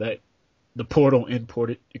 that the portal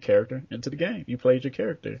imported your character into the game. You played your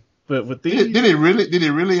character. But with these, did it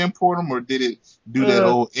really import them, or did it do that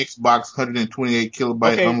old Xbox 128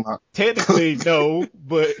 kilobyte unlock? Technically, no,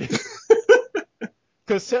 but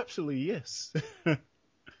conceptually, yes.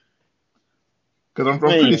 Because I'm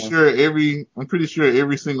pretty sure every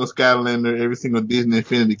single Skylander, every single Disney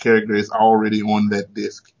Infinity character is already on that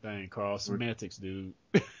disc. Dang, Carl, semantics, dude.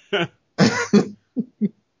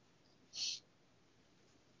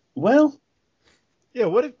 Well, yeah.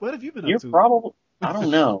 What have you been up to? You're probably, I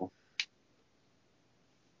don't know.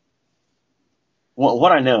 Well,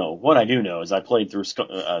 what I do know is I played through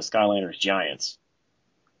Skylanders Giants,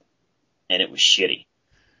 and it was shitty.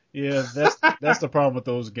 Yeah, that's the problem with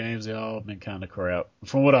those games. They all been kind of crap.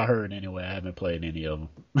 From what I heard, anyway. I haven't played any of them.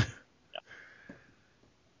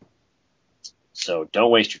 So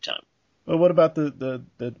don't waste your time. Well, what about the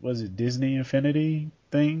was it Disney Infinity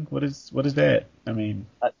thing? What is that? I mean,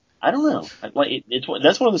 I don't know.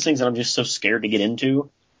 That's one of those things that I'm just so scared to get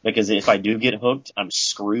into, because if I do get hooked, I'm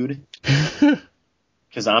screwed.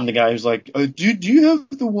 Because I'm the guy who's like, do you have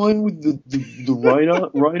the one with the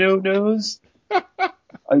rhino nose?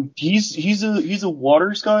 He's a water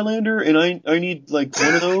Skylander, and I need like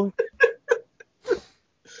one of those.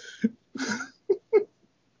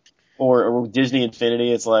 Or Disney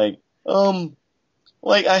Infinity, it's like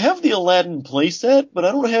I have the Aladdin playset, but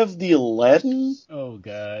I don't have the Aladdin. Oh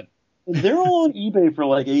God. They're all on eBay for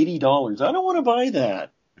like $80. I don't want to buy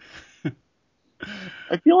that.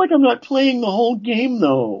 I feel like I'm not playing the whole game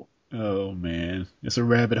though. Oh man, it's a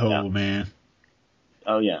rabbit hole, man.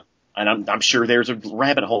 Oh yeah, and I'm sure there's a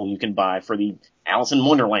rabbit hole you can buy for the Alice in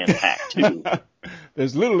Wonderland pack too.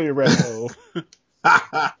 There's literally a rabbit hole.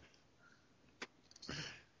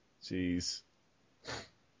 Jeez.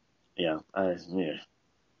 Yeah.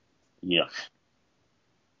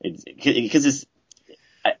 Because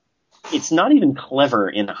it's not even clever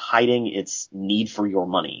in hiding its need for your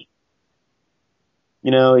money.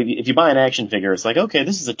 If you buy an action figure, it's like, okay,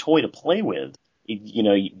 this is a toy to play with.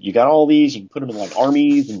 You got all these, you can put them in like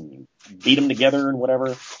armies and you beat them together and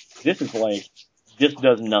whatever. This is like, this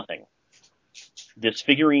does nothing. This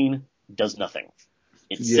figurine does nothing.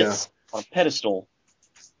 It sits on a pedestal,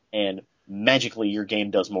 and magically your game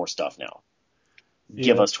does more stuff now. Yeah.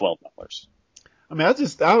 Give us $12. I mean, I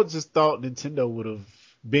just thought Nintendo would have,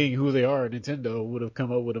 being who they are, Nintendo would have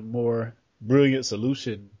come up with a more brilliant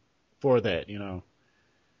solution for that,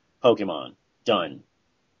 Pokemon. Done.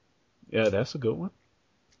 Yeah, that's a good one.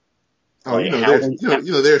 Oh,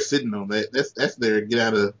 they're sitting on that. That's their get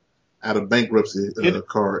out of bankruptcy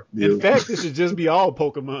card. In fact, it should just be all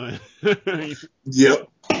Pokemon. Yep.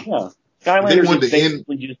 Yeah. Skylanders is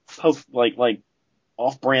basically just like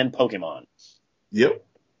off-brand Pokemon. Yep.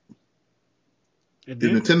 If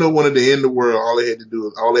Nintendo wanted to end the world, all they have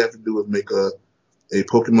to do is make a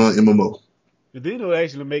Pokemon MMO. And then it'll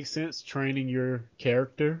actually make sense training your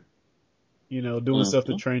character. Doing stuff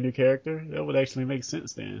to train your character. That would actually make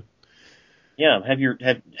sense then. Yeah, have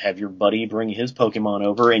your buddy bring his Pokemon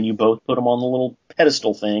over, and you both put them on the little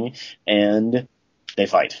pedestal thing, and they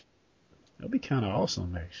fight. That'd be kind of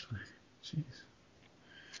awesome, actually. Jeez.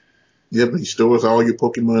 Yep, he stores all your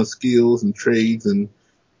Pokemon skills and trades and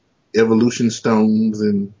evolution stones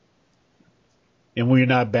and when you're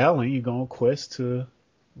not battling, you go on quest to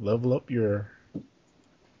level up your.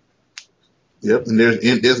 Yep, and there's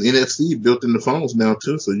NFC built in the phones now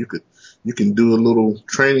too, so you can do a little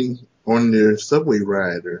training on their subway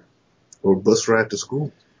ride or bus ride to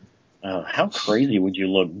school. How crazy would you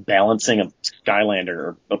look balancing a Skylander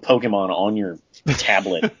or a Pokemon on your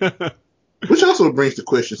tablet? Which also brings the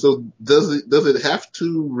question: so does it have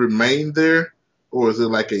to remain there, or is it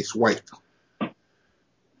like a swipe?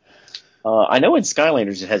 I know in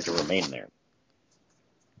Skylanders it has to remain there.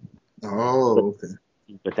 Oh, okay.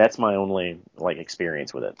 But that's my only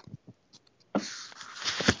experience with it.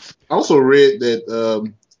 I also read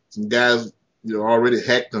that some guys already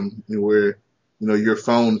hacked them, where your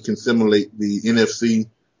phone can simulate the NFC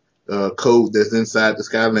code that's inside the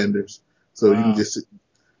Skylanders. So you can just,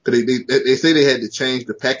 cause they say they had to change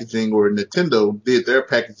the packaging, or Nintendo did their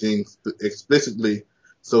packaging explicitly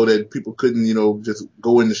so that people couldn't, just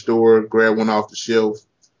go in the store, grab one off the shelf,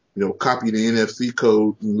 copy the NFC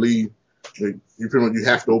code and leave. You pretty much, you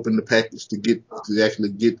have to open the package to actually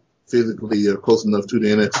get physically close enough to the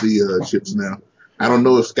NFC chips now. I don't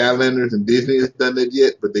know if Skylanders and Disney has done that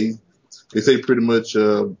yet, but they say pretty much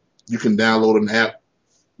you can download an app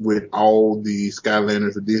with all the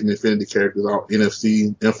Skylanders or Disney Infinity characters, all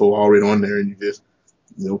NFC info already on there, and you just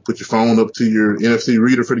put your phone up to your NFC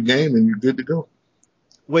reader for the game, and you're good to go.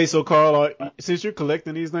 Wait, so Carl, since you're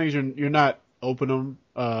collecting these things, you're not opening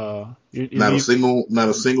them? Not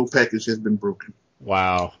a single package has been broken.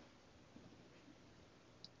 Wow.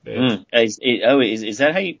 Is that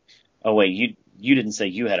how you? Oh wait, you didn't say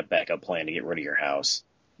you had a backup plan to get rid of your house.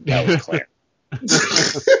 That was Claire.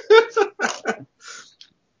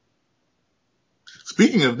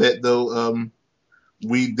 Speaking of that, though,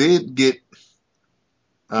 we did get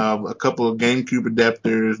a couple of GameCube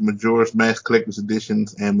adapters, Majora's Mask Collector's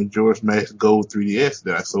Editions, and Majora's Mask Gold 3DS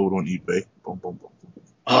that I sold on eBay. Boom, boom, boom.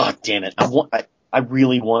 Oh, damn it. I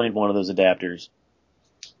really wanted one of those adapters.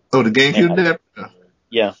 Oh, the GameCube adapter?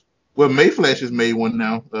 Yeah. Well, Mayflash has made one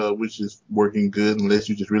now, which is working good, unless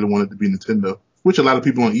you just really want it to be Nintendo, which a lot of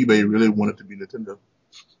people on eBay really want it to be Nintendo.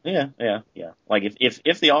 Yeah. Like,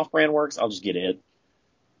 if the off-brand works, I'll just get it.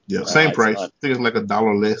 Yeah, same price. I think it's like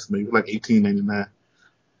 $1 less, maybe like $18.99.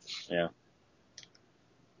 Yeah.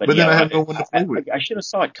 But then I have no one to play with. I should have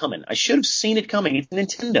saw it coming. I should have seen it coming. It's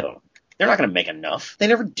Nintendo. They're not going to make enough. They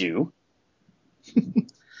never do.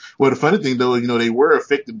 Well, the funny thing, though, they were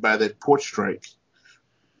affected by that port strike,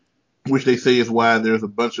 which they say is why there's a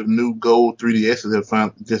bunch of new gold 3DSs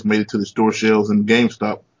that just made it to the store shelves in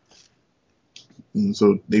GameStop. And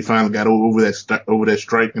so they finally got over that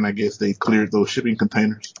strike, and I guess they cleared those shipping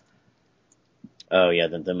containers. Oh yeah,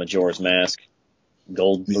 the Majora's Mask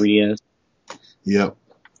Gold 3DS. Yep.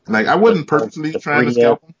 Like, I wasn't purposely trying to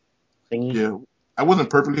scalp them. Thingy. Yeah. I wasn't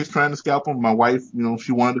purposely trying to scalp them. My wife,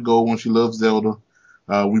 she wanted to go when she loves Zelda.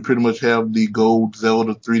 We pretty much have the gold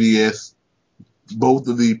Zelda 3DS, both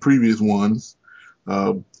of the previous ones. She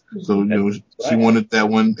wanted that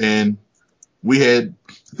one, and I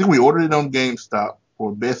think we ordered it on GameStop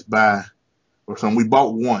or Best Buy or something. We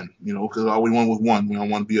bought one, because all we wanted was one. We don't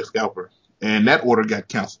want to be a scalper. And that order got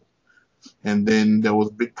canceled. And then there was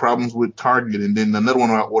big problems with Target, and then another one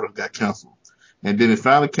of our orders got canceled. And then it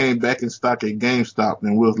finally came back in stock at GameStop,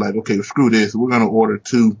 and we was like, okay, well, screw this. We're going to order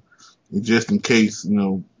two just in case,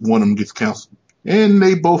 one of them gets canceled. And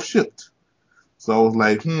they both shipped. So I was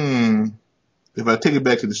like, if I take it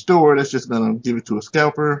back to the store, that's just going to give it to a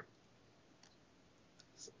scalper.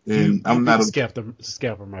 And I'm not a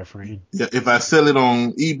scalper, my friend. Yeah, if I sell it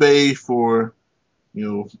on eBay for,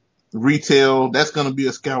 retail, that's going to be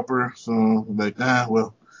a scalper. So I'm like,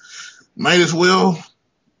 well, might as well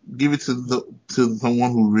give it to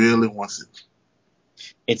someone who really wants it.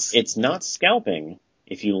 It's not scalping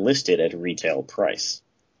if you list it at a retail price.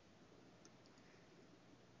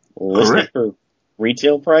 List it for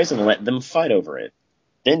retail price and let them fight over it.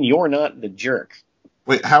 Then you're not the jerk.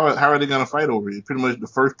 Wait, how are they going to fight over it? Pretty much the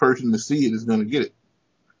first person to see it is going to get it.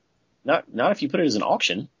 Not if you put it as an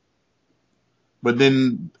auction. But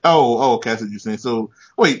then, okay, that's what you're saying. So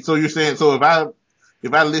wait, so you're saying, so if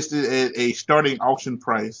I listed at a starting auction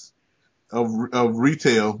price of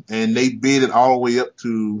retail and they bid it all the way up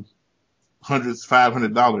to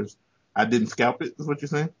 $500, I didn't scalp it, is what you're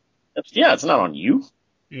saying? Yeah, it's not on you.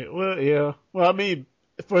 Yeah. Well, I mean,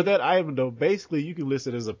 for that item though, basically you can list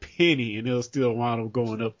it as a penny and it'll still wind up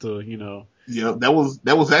going up to, Yeah, that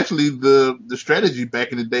was actually the strategy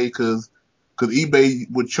back in the day, because eBay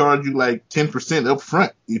would charge you like 10% up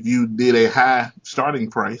front if you did a high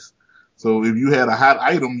starting price. So if you had a hot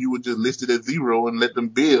item, you would just list it at 0 and let them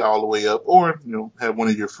bid all the way up, or, have one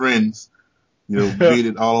of your friends, bid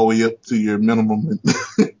it all the way up to your minimum.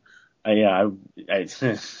 Yeah,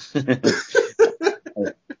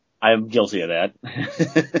 I'm guilty of that.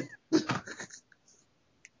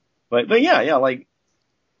 But yeah, like,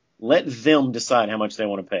 let them decide how much they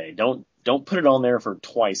want to pay. Don't put it on there for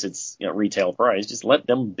twice its retail price. Just let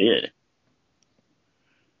them bid.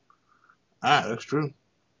 That's true.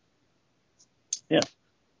 Yeah.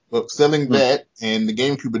 Well, selling that and the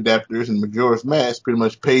GameCube adapters and Majora's Mask pretty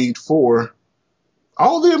much paid for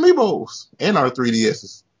all the Amiibos and our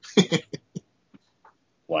 3DSs.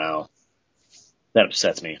 Wow. That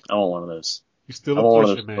upsets me. I want one of those. You're still a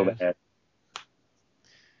pusher, man.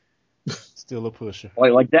 Still a pusher.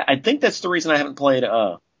 Like that. I think that's the reason I haven't played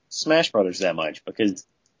Smash Brothers that much because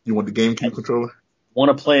You want the GameCube controller? I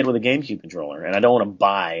want to play it with a GameCube controller, and I don't want to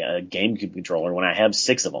buy a GameCube controller when I have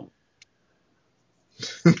 6 of them.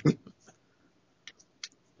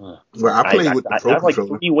 Well, I play with the Pro I have like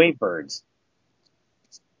controller. 3 Wavebirds.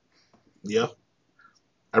 Yeah.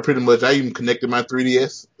 I even connected my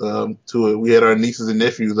 3DS to it. We had our nieces and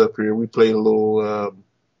nephews up here. We played a little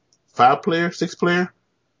 5-player, 6-player.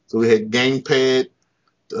 So we had gamepad,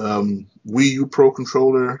 Wii U Pro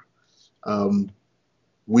controller, Wii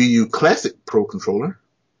U Classic Pro controller,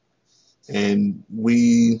 and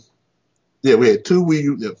we had 2 Wii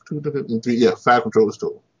U, 2, 3, 5 controllers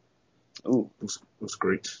total. Ooh, it was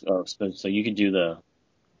great. Oh, so you could do the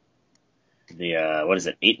what is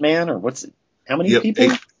it, 8-man or what's it? How many people?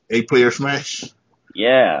 8-player Smash.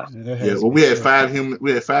 Yeah. Yeah. Well, we had 5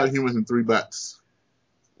 humans and 3 bots.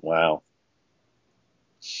 Wow.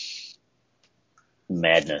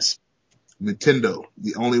 Madness. Nintendo,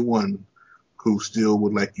 the only one who still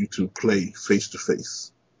would like you to play face to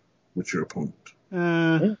face with your opponent.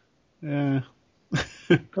 Yeah. Yeah,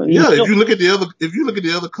 if you look at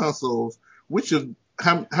the other consoles,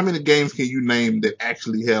 how many games can you name that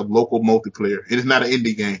actually have local multiplayer? It is not an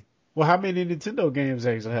indie game. Well, how many Nintendo games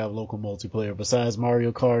actually have local multiplayer besides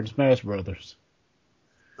Mario Kart and Smash Brothers?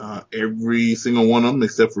 Every single one of them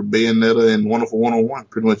except for Bayonetta and Wonderful 101.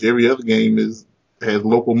 Pretty much every other game has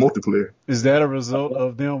local multiplayer. Is that a result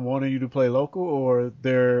of them wanting you to play local or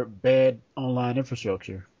their bad online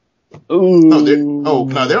infrastructure? Ooh. No,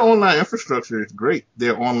 their online infrastructure is great.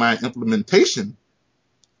 Their online implementation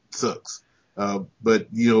sucks. But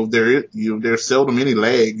there's seldom any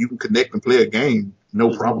lag. You can connect and play a game,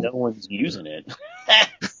 no problem. No one's using it.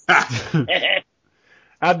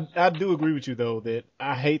 I do agree with you though that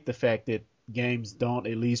I hate the fact that games don't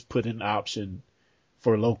at least put an option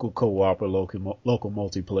for local co-op or local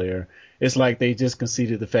multiplayer. It's like they just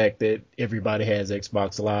conceded the fact that everybody has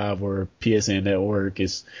Xbox Live or PSN Network.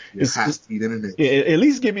 It's high-speed internet. At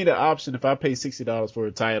least give me the option if I pay $60 for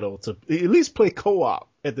a title to at least play co-op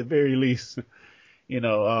at the very least.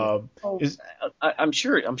 I'm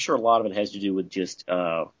sure a lot of it has to do with just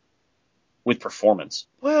with performance.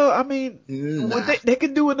 Well, I mean, they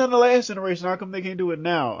could do it in the last generation. How come they can't do it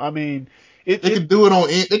now? I mean, they could do it on.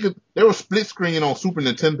 They were split screen on Super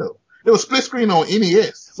Nintendo. They were split screen on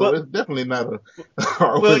NES, so it's definitely not a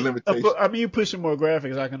hardware limitation. I mean, you're pushing more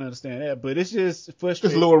graphics. I can understand that, but it's just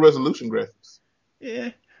frustrating. Just lower resolution graphics. Yeah,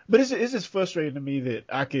 but it's just frustrating to me that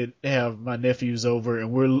I could have my nephews over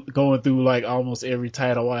and we're going through like almost every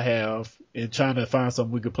title I have and trying to find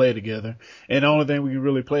something we could play together, and the only thing we can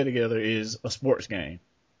really play together is a sports game.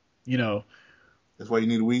 That's why you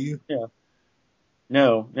need a Wii U. Yeah.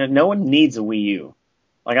 No one needs a Wii U.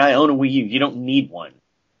 Like, I own a Wii U. You don't need one.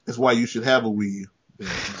 That's why you should have a Wii U.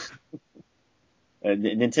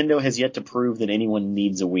 Nintendo has yet to prove that anyone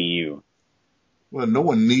needs a Wii U. Well, no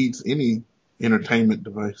one needs any entertainment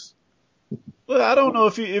device. Well, I don't know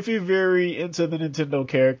if you're very into the Nintendo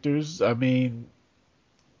characters. I mean,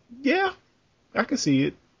 yeah, I can see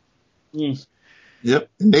it. Mm. Yep,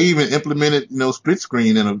 and they even implemented split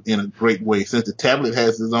screen in a great way. Since the tablet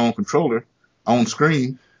has its own controller, on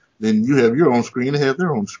screen, then you have your own screen, they have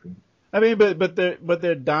their own screen. I mean, but they're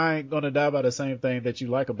gonna die by the same thing that you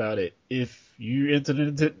like about it. If you're into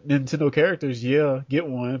the Nintendo characters, yeah, get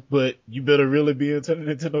one, but you better really be into the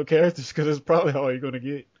Nintendo characters because it's probably all you're gonna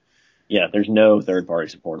get. Yeah, there's no third-party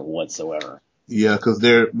support whatsoever. Yeah, because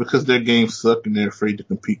their games suck and they're afraid to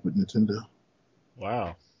compete with Nintendo.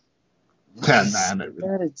 Wow.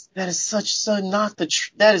 That is so not the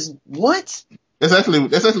that is what? That's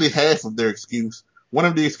actually half of their excuse. One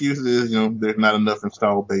of the excuses is, there's not enough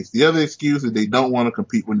install base. The other excuse is they don't want to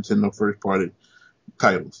compete with Nintendo first party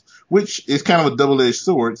titles, which is kind of a double-edged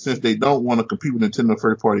sword since they don't want to compete with Nintendo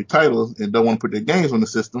first party titles and don't want to put their games on the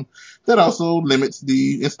system. That also limits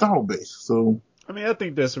the install base. So, I mean, I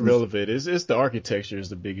think that's irrelevant. It's the architecture is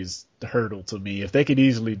the biggest hurdle to me. If they could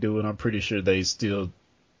easily do it, I'm pretty sure they still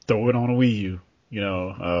throw it on a Wii U.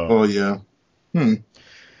 Oh yeah.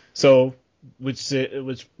 So, which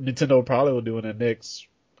Nintendo probably will do in the next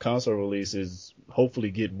console release is hopefully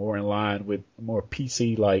get more in line with more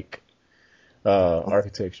PC-like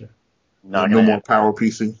architecture. No more Power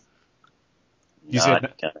PC. Not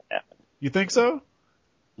gonna happen. You think so?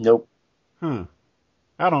 Nope. I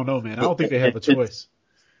don't know, man. I don't think they have a choice.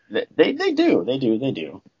 They do.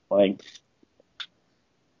 Like,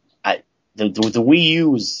 the Wii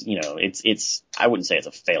U is, it's I wouldn't say it's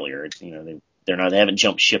a failure. It's, they haven't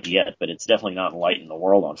jumped ship yet, but it's definitely not lighting the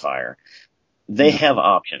world on fire. They have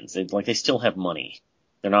options. They still have money.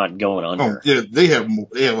 They're not going under. Oh, yeah, they have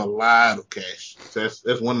a lot of cash.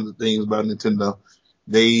 That's one of the things about Nintendo.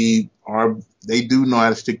 they do know how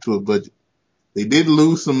to stick to a budget. They did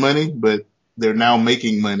lose some money, but they're now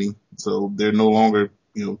making money, so they're no longer,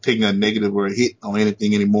 taking a negative or a hit on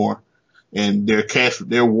anything anymore. And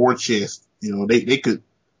their war chest, they could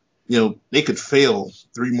fail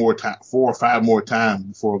 4 or 5 more times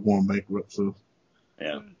before going bankrupt. So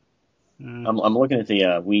yeah, I'm looking at the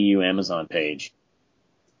Wii U Amazon page,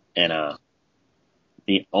 and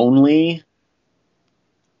the only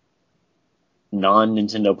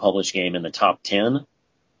non-Nintendo published game in the top 10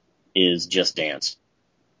 is Just Dance.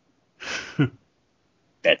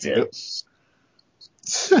 That's it.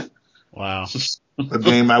 Wow. A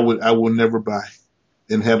game I will never buy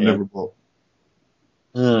and have never bought.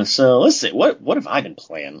 So let's see. What have I been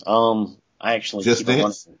playing? I actually Just keep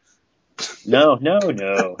Dance. No.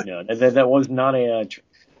 That was not a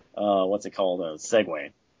what's it called? A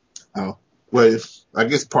segue. Oh, well, I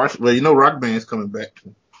guess partially. Well, Rock Band's coming back.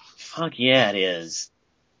 Fuck yeah, it is.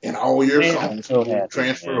 And all your Man, songs I'm so will happy,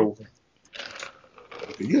 transfer man. over.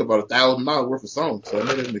 You have about $1,000 worth of songs, so I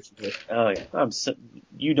know that makes you happy. Oh yeah,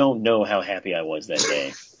 you don't know how happy I was that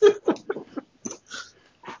day.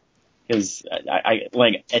 Because I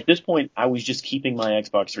like at this point I was just keeping my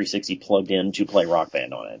Xbox 360 plugged in to play Rock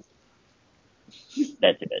Band on it.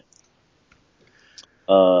 That's it.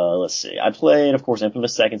 Let's see. I played, of course,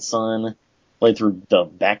 Infamous Second Son. Played through the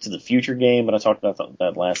Back to the Future game, but I talked about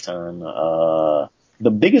that last time.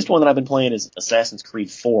 The biggest one that I've been playing is Assassin's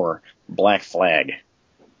Creed 4 Black Flag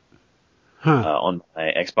on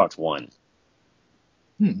my Xbox One.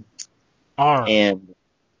 R. And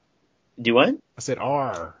do what? I said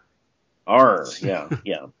R. R. Yeah.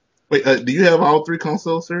 Wait, do you have all 3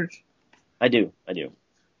 consoles, Serge? I do.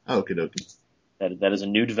 Oh, okay. That is a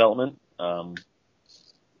new development.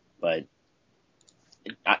 But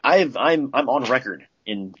I'm on record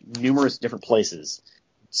in numerous different places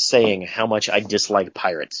saying how much I dislike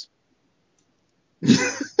pirates.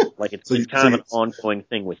 Like it's kind of an ongoing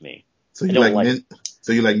thing with me. So you like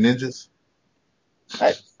ninjas?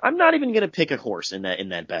 I'm not even gonna pick a horse in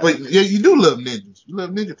that battle. Wait, yeah, you do love ninjas. You love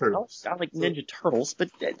Ninja Turtles. I like Ninja Turtles, but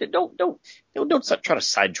don't try to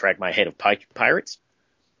sidetrack my head of pirates.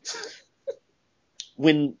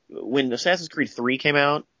 When Assassin's Creed 3 came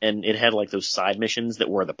out and it had like those side missions that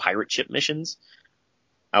were the pirate ship missions,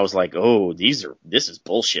 I was like, oh, this is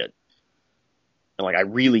bullshit. And like I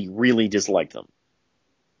really, really disliked them.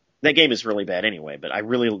 That game is really bad anyway, but I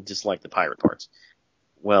really dislike the pirate parts.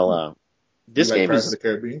 Well, this you like game Pirates is of the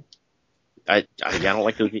Caribbean? I don't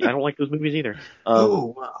like those. I don't like those movies either.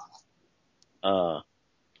 Oh wow.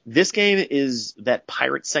 This game is that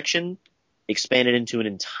pirate section expanded into an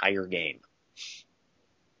entire game.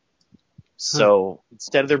 So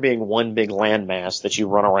instead of there being one big landmass that you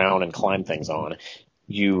run around and climb things on,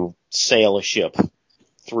 you sail a ship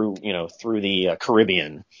through the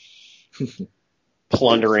Caribbean,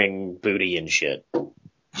 plundering booty and shit.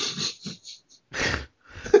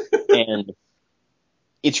 And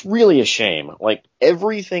it's really a shame. Like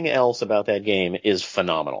everything else about that game is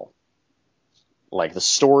phenomenal. Like the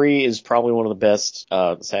story is probably one of the best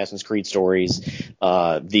Assassin's Creed stories.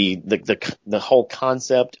 The whole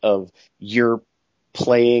concept of you're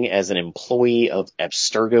playing as an employee of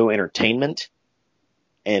Abstergo Entertainment,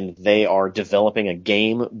 and they are developing a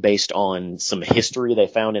game based on some history they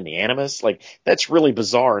found in the Animus. Like that's really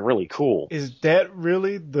bizarre and really cool. Is that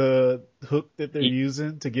really the hook that they're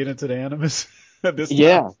using to get into the Animus?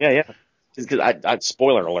 Yeah. Because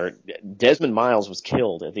spoiler alert, Desmond Miles was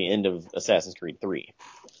killed at the end of Assassin's Creed 3.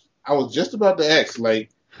 I was just about to ask,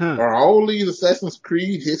 are all these Assassin's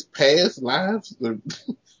Creed his past lives?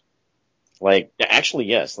 Like, actually,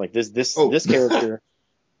 yes. Like this character,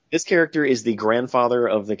 this character is the grandfather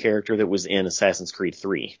of the character that was in Assassin's Creed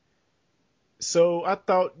 3. So I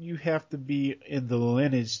thought you have to be in the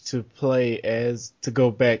lineage to go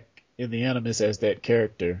back in the Animus as that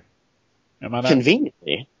character. Am I not?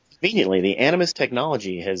 Conveniently, the Animus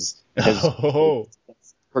technology has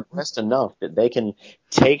progressed enough that they can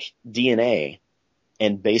take DNA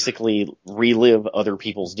and basically relive other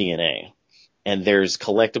people's DNA. And there's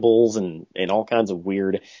collectibles and all kinds of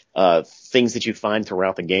weird things that you find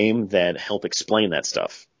throughout the game that help explain that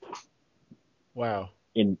stuff. Wow.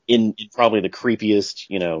 In probably the creepiest,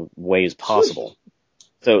 ways possible.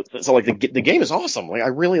 So like the game is awesome. Like I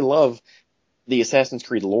really love the Assassin's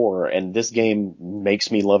Creed lore, and this game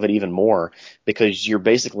makes me love it even more because you're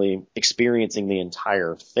basically experiencing the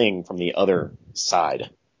entire thing from the other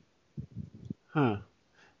side.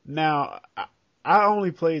 Now, I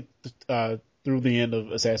only played through the end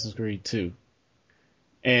of Assassin's Creed 2,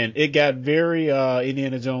 and it got very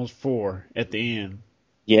Indiana Jones 4 at the end.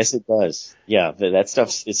 Yes, it does. Yeah, that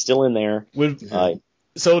stuff is still in there.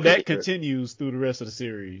 So that continues through the rest of the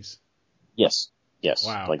series. Yes.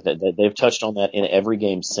 Wow. Like they've touched on that in every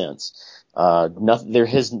game since. Nothing.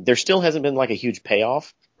 There still hasn't been like a huge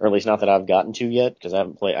payoff, or at least not that I've gotten to yet, because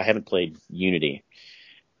I haven't played Unity.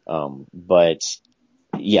 But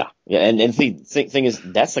yeah. And the thing is,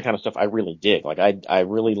 that's the kind of stuff I really dig. Like I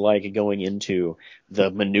really like going into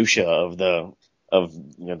the minutia of the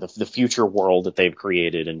future world that they've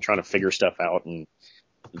created and trying to figure stuff out and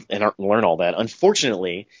learn all that.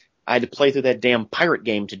 Unfortunately, I had to play through that damn pirate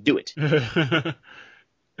game to do it.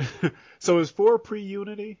 So is 4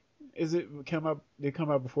 pre-Unity? Is it come out? Did it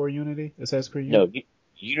come out before Unity? Assassin's Creed No, Unity?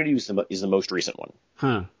 Unity is the most recent one.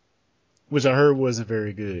 Huh. Which I heard wasn't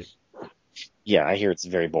very good. Yeah, I hear it's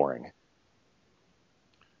very boring.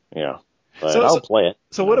 Yeah, but I'll play it.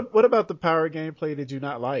 So what about the pirate gameplay did you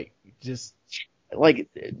not like? Just like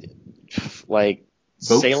Boats?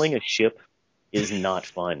 Sailing a ship is not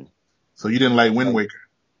fun. So you didn't like Wind Waker?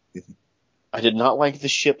 I did not like the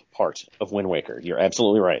ship part of Wind Waker. You're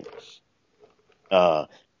absolutely right.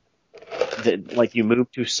 You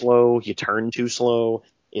move too slow, you turn too slow.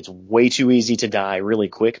 It's way too easy to die really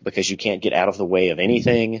quick because you can't get out of the way of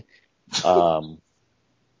anything.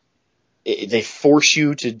 They force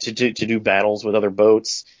you to do battles with other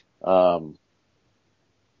boats. And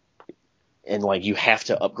you have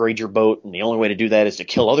to upgrade your boat, and the only way to do that is to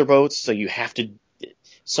kill other boats. So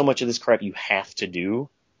so much of this crap you have to do.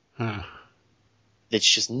 Huh. It's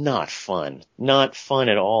just not fun. Not fun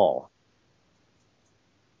at all.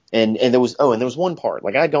 And there was one part,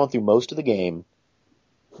 like I'd gone through most of the game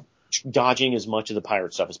dodging as much of the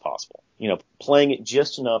pirate stuff as possible. Playing it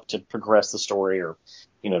just enough to progress the story or,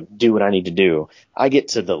 do what I need to do. I get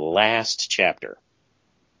to the last chapter.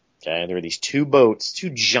 Okay. There are these two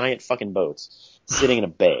giant fucking boats sitting in a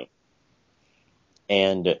bay.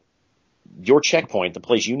 And your checkpoint, the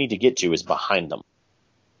place you need to get to, is behind them.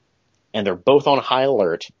 And they're both on high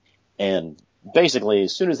alert. And basically,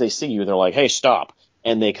 as soon as they see you, they're like, hey, stop.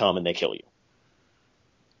 And they come and they kill you.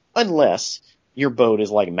 Unless your boat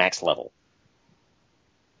is like max level.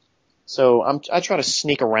 So I try to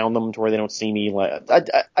sneak around them to where they don't see me.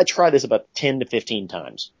 I try this about 10 to 15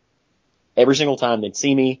 times. Every single time they'd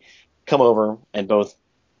see me, come over, and both,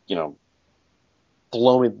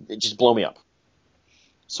 blow me up.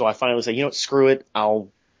 So I finally say, screw it. I'll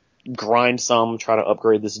grind some, try to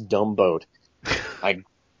upgrade this dumb boat. I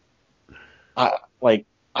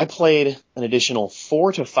played an additional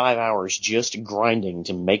 4 to 5 hours just grinding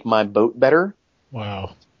to make my boat better.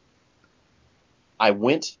 Wow. I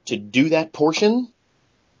went to do that portion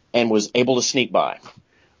and was able to sneak by.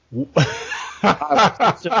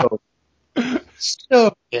 I was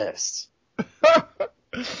so pissed.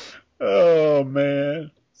 Oh,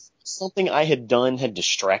 man. Something I had done had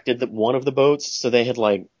distracted one of the boats, so they had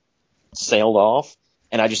sailed off,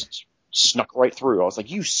 and I just snuck right through. I was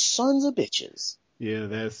like, you sons of bitches. Yeah,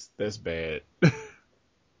 that's bad.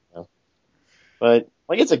 But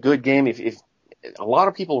it's a good game. If a lot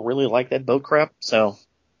of people really like that boat crap, so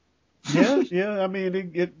yeah. I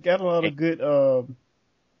mean, it got a lot of good. A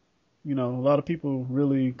lot of people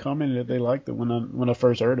really commented that they liked it when I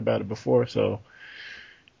first heard about it before. So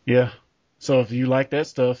yeah. So if you like that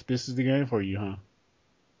stuff, this is the game for you, huh?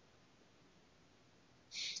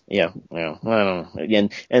 Yeah. I don't know. Again,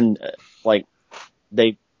 and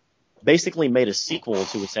they basically made a sequel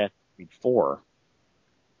to Assassin's Creed 4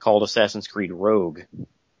 called Assassin's Creed Rogue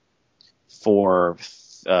for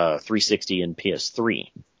 360 and PS3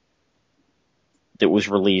 that was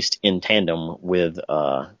released in tandem with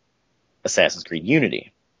Assassin's Creed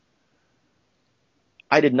Unity.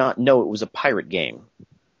 I did not know it was a pirate game.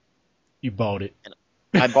 You bought it.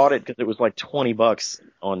 I bought it because it was like $20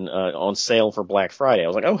 on sale for Black Friday. I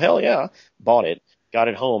was like, oh hell yeah, bought it. Got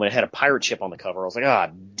it home and it had a pirate ship on the cover. I was like, ah,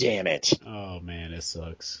 damn it. Oh man, that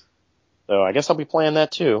sucks. So I guess I'll be playing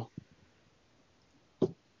that too.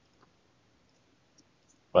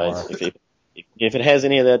 But if it has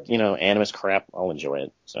any of that, Animus crap, I'll enjoy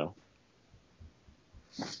it. So,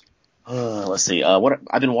 let's see. What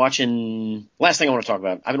I've been watching. Last thing I want to talk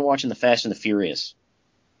about. I've been watching The Fast and the Furious.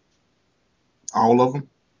 All of them?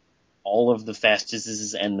 All of the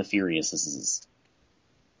Fastuses and the Furiouses.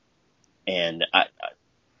 And I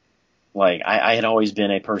had always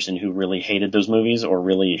been a person who really hated those movies or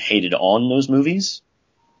really hated on those movies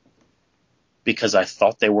because I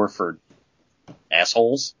thought they were for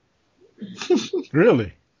assholes.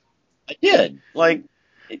 Really? I did.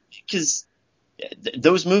 Because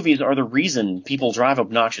those movies are the reason people drive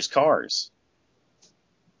obnoxious cars.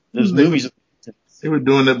 Those movies. They were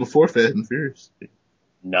doing that before Fast and Furious.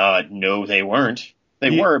 No, they weren't. They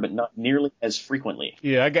Yeah. were, but not nearly as frequently.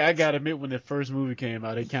 Yeah, I gotta admit, when the first movie came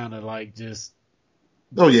out, it kind of like just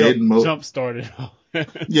Oh yeah, jump started.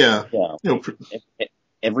 yeah. Yeah. You know,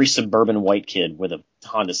 Every suburban white kid with a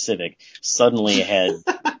Honda Civic suddenly had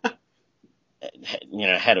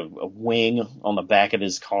a wing on the back of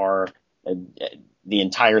his car. And the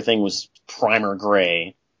entire thing was primer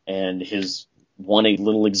gray, and his a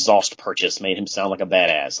little exhaust purchase made him sound like a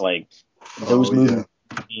badass. Like those movies,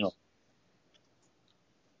 you know.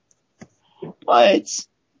 But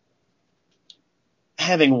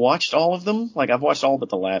having watched all of them, like I've watched all but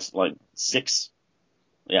the last like 6.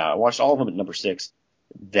 Yeah, I watched all of them at number 6.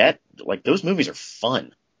 Those movies are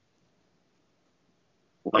fun.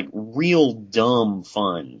 Like real dumb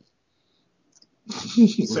fun.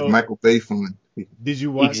 So- like Michael Bay fun. Did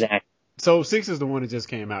you watch? Exactly. So 6 is the one that just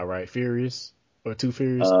came out, right? Furious or Too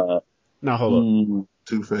Furious? Uh, No, hold up.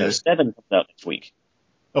 Too no, fast. 7 comes out next week.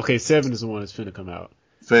 Okay, 7 is the one that's finna come out.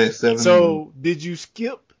 Fast 7. So did you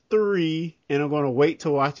skip 3 and I'm gonna wait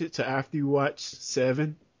to watch it till after you watch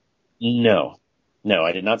 7? No,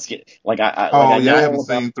 I did not skip. Like I I know haven't all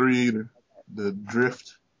about, seen 3 either. The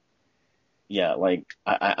Drift. yeah, like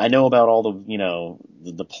I know about all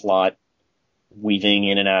the plot weaving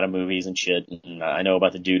in and out of movies and shit, and I know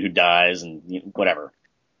about the dude who dies and whatever.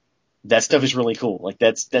 That stuff is really cool. Like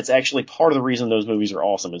that's actually part of the reason those movies are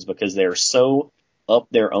awesome, is because they're so up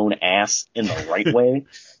their own ass in the right way.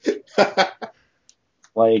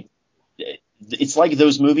 Like it's like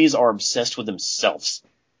those movies are obsessed with themselves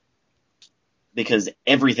because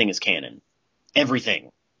everything is canon,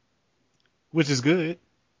 everything. Which is good.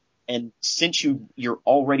 And since you're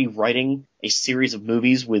already writing a series of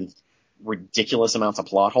movies with ridiculous amounts of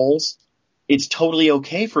plot holes, it's totally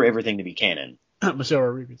okay for everything to be canon. Michelle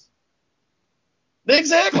Rodriguez.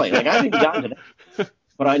 Exactly. Like I haven't gotten to that,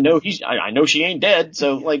 but I know I know she ain't dead.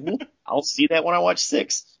 So like I'll see that when I watch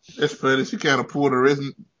 6. It's funny. She kind of pulled her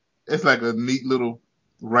Resident. It's like a neat little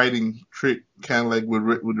writing trick, kind of like with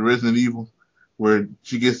the Resident Evil, where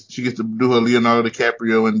she gets to do her Leonardo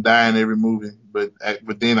DiCaprio and die in every movie, but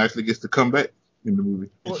then actually gets to come back in the movie.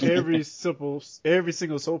 Well, every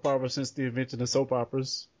single soap opera since the invention of soap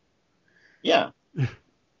operas. Yeah.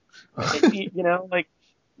 Like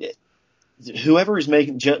whoever is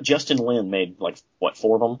making Justin Lin made like what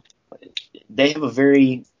 4 of them. They have a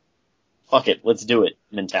very fuck it, let's do it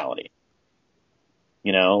mentality.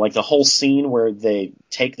 Like the whole scene where they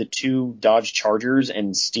take the 2 Dodge Chargers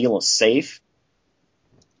and steal a safe.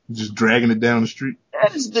 Just dragging it down the street.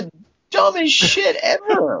 That is the dumbest shit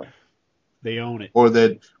ever. They own it. Or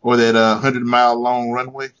that 100-mile long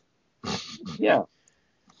runway. Yeah.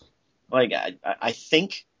 Like I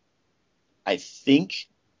think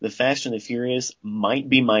the Fast and the Furious might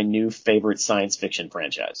be my new favorite science fiction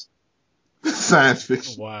franchise. Science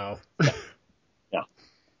fiction. Wow.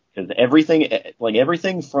 Because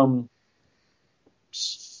everything from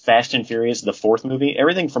Fast and Furious, the 4th movie,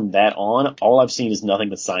 everything from that on, all I've seen is nothing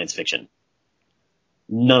but science fiction.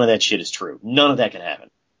 None of that shit is true. None of that can happen.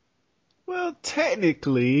 Well,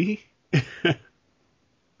 technically.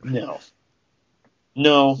 No.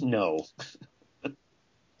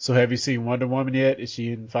 So have you seen Wonder Woman yet? Is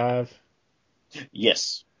she in 5?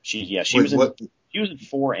 Yes. She Wait, was in what? she was in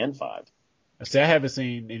 4 and 5. I say I haven't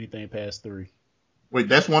seen anything past 3. Wait,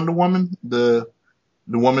 that's Wonder Woman, the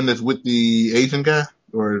woman that's with the Asian guy,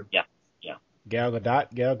 or Gal Gadot.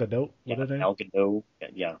 What Yeah, are they? Gal Gadot.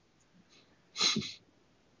 Yeah.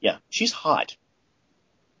 Yeah, she's hot.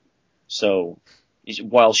 So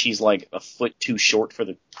while she's like a foot too short for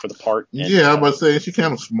the part, and, yeah, I was about to say she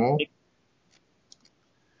kind of small.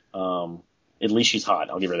 At least she's hot.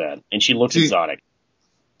 I'll give her that, and she looks She- exotic.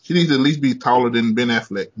 She needs to at least be taller than Ben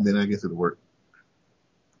Affleck, and then I guess it'll work.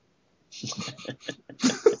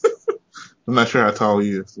 I'm not sure how tall he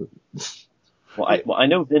is. Well, I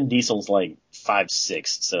know Vin Diesel's like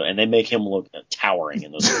 5'6", so and they make him look towering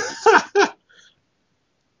in those movies.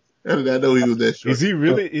 How did I know he was that short? Is he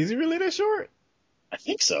really that short? I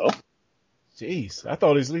think so. Jeez, I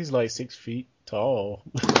thought he was at least like 6 feet tall.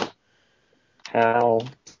 How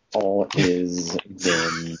tall is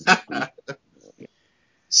Vin?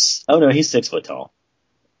 Oh no, he's 6 foot tall.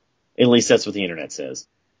 At least that's what the internet says.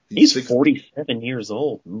 He's 47 years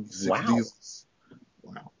old. Wow.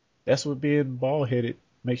 Wow. That's what being bald headed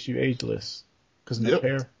makes you ageless. Cause no Yep.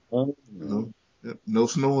 hair. No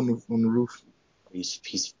snow on the roof.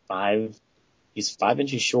 He's 5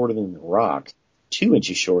 inches shorter than The Rock, 2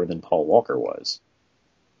 inches shorter than Paul Walker was.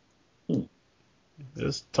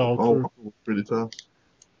 That's tall Oh, crew. pretty tall.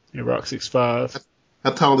 Yeah, Rock 6'5".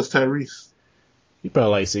 How tall is Tyrese? He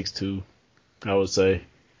probably like 6'2", I would say.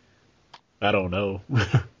 I don't know.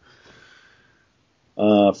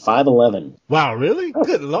 5'11". Wow, really? Oh,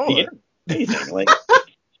 Good yeah, lord. amazing. Like,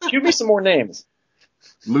 shoot me some more names.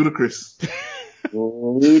 Ludicrous.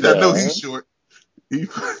 Luda. I know he's short. He,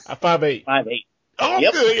 5'8". 5'8". Oh,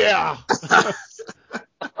 Yep. good, yeah.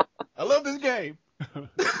 I love this game.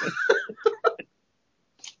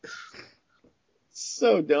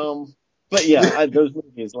 So dumb. But yeah, those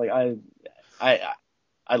movies, like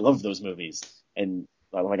I love those movies, and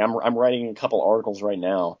like I'm writing a couple articles right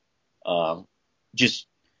now, just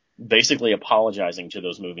basically apologizing to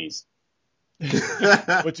those movies.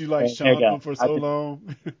 But you like Hey, Sean guys, them for so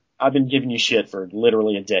long. I've been giving you shit for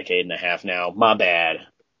literally a decade and a half now. My bad.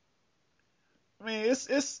 I mean,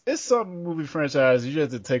 it's some movie franchise. You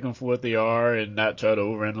have to take them for what they are and not try to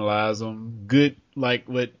overanalyze them. Good, like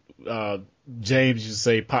what James used to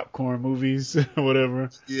say, popcorn movies or whatever.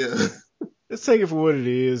 yeah. Just take it for what it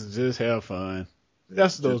is and just have fun.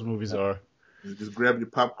 That's what those movies are. Just grab your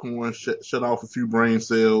popcorn, shut off a few brain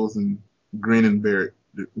cells, and grin and bear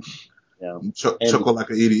it. Yeah. Chuckle like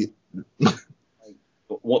an idiot.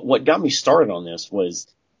 What got me started on this was,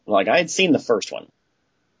 like, I had seen the first one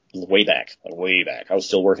way back. I was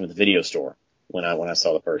still working at the video store when I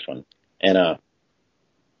saw the first one, and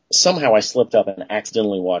somehow I slipped up and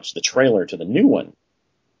accidentally watched the trailer to the new one,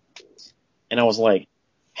 and I was like,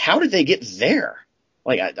 how did they get there?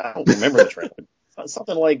 Like, I don't remember the trailer.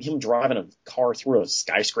 Something like him driving a car through a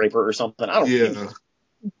skyscraper or something. I don't know.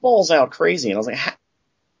 It falls out crazy. And I was like,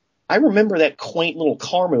 I remember that quaint little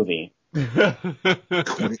car movie. How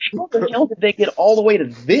the hell did they get all the way to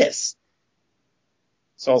this?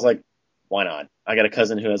 So I was like, why not? I got a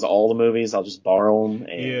cousin who has all the movies. I'll just borrow them.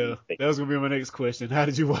 Yeah, that was going to be my next question. How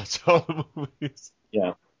did you watch all the movies?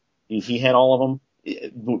 Yeah. He had all of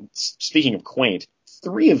them. Speaking of quaint,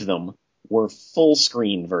 3 of them were full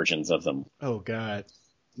screen versions of them. Oh, God.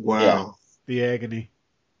 Wow. Yeah. The agony.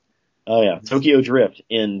 Oh, yeah. Tokyo Drift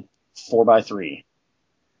in 4:3.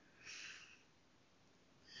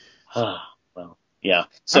 Well, yeah.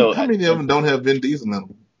 So how many of them don't have Vin Diesel in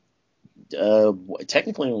them?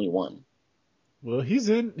 Technically only one. Well, he's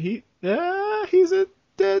in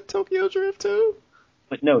that Tokyo Drift too.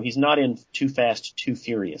 But no, he's not in Too Fast, Too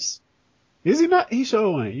Furious. Is he not? He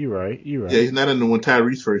sure ain't. You're right. Yeah, he's not in the one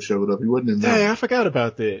Tyrese first showed up. He wasn't in that. Dang, I forgot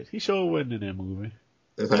about that. He sure wasn't in that movie.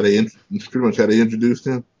 That's how pretty much how they introduced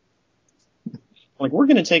him. Like, we're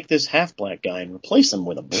gonna take this half black guy and replace him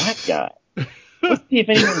with a black guy. Let's see if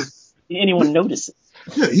anyone notices.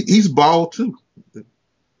 Yeah, he's bald too.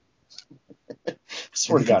 I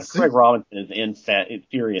swear to God, Craig Robinson is in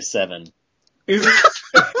Furious 7. Is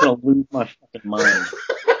I'm gonna lose my fucking mind.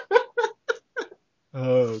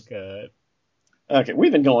 Oh, God. Okay,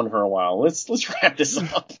 we've been going for a while. Let's wrap this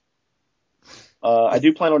up. I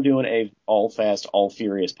do plan on doing a All Fast, All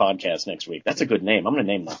Furious podcast next week. That's a good name. I'm gonna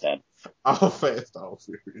name that. All Fast, All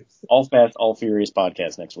Furious. All Fast, All Furious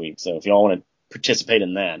podcast next week. So if y'all want to participate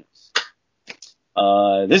in that.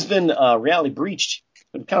 This has been Reality Breached.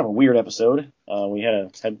 Kind of a weird episode. We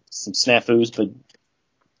had some snafus, but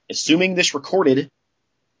assuming this recorded,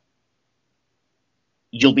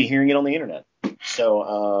 you'll be hearing it on the internet.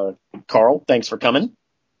 So, Carl, thanks for coming.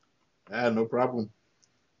 No problem.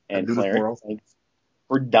 And Claire, thanks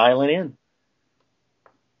for dialing in.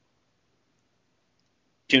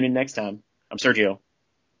 Tune in next time. I'm Sergio.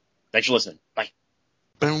 Thanks for listening. Bye.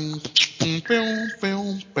 Very,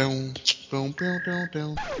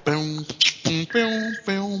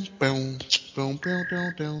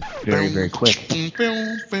 very quick.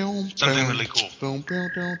 Something really cool.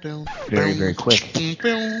 Very, very quick.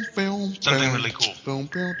 Something really cool.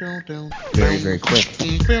 Very, very quick.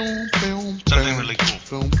 Something really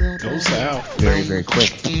cool. Go south. Very, very quick.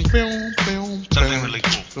 Something really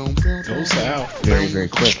cool. Go south. Very, very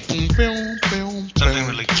quick. Something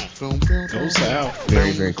really cool. Go south.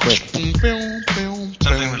 Very, very quick.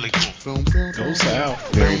 Something really cool. Go south.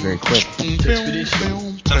 Very, very quick.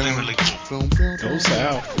 Expedition. Something really cool. Go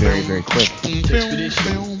south. Very, very quick.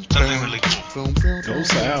 Expedition. Something really cool. Go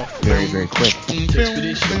south. Very, very quick.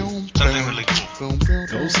 Expedition. Something really cool.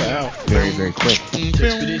 Go south. Very, very quick.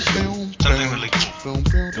 Expedition. Something really cool.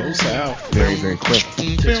 Go south. Very, very quick.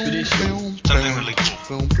 Expedition. Something really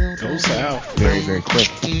cool. Go south. Very, very quick.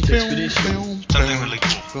 Expedition. Something really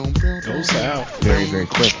cool. Go south. Very, very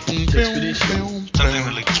quick. Expedition. Something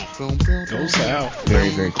really cool. Go south. Very,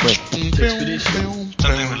 very quick. Expedition.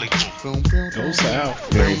 Something really cool. Go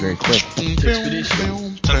south. Very, very quick.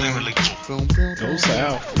 Expedition. Something really cool. Go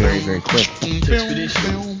south. Very, very quick.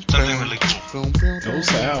 Expedition. Something really cool. Go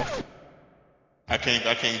south. I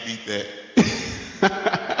can't beat that.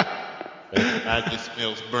 I just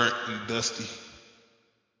smells burnt and dusty.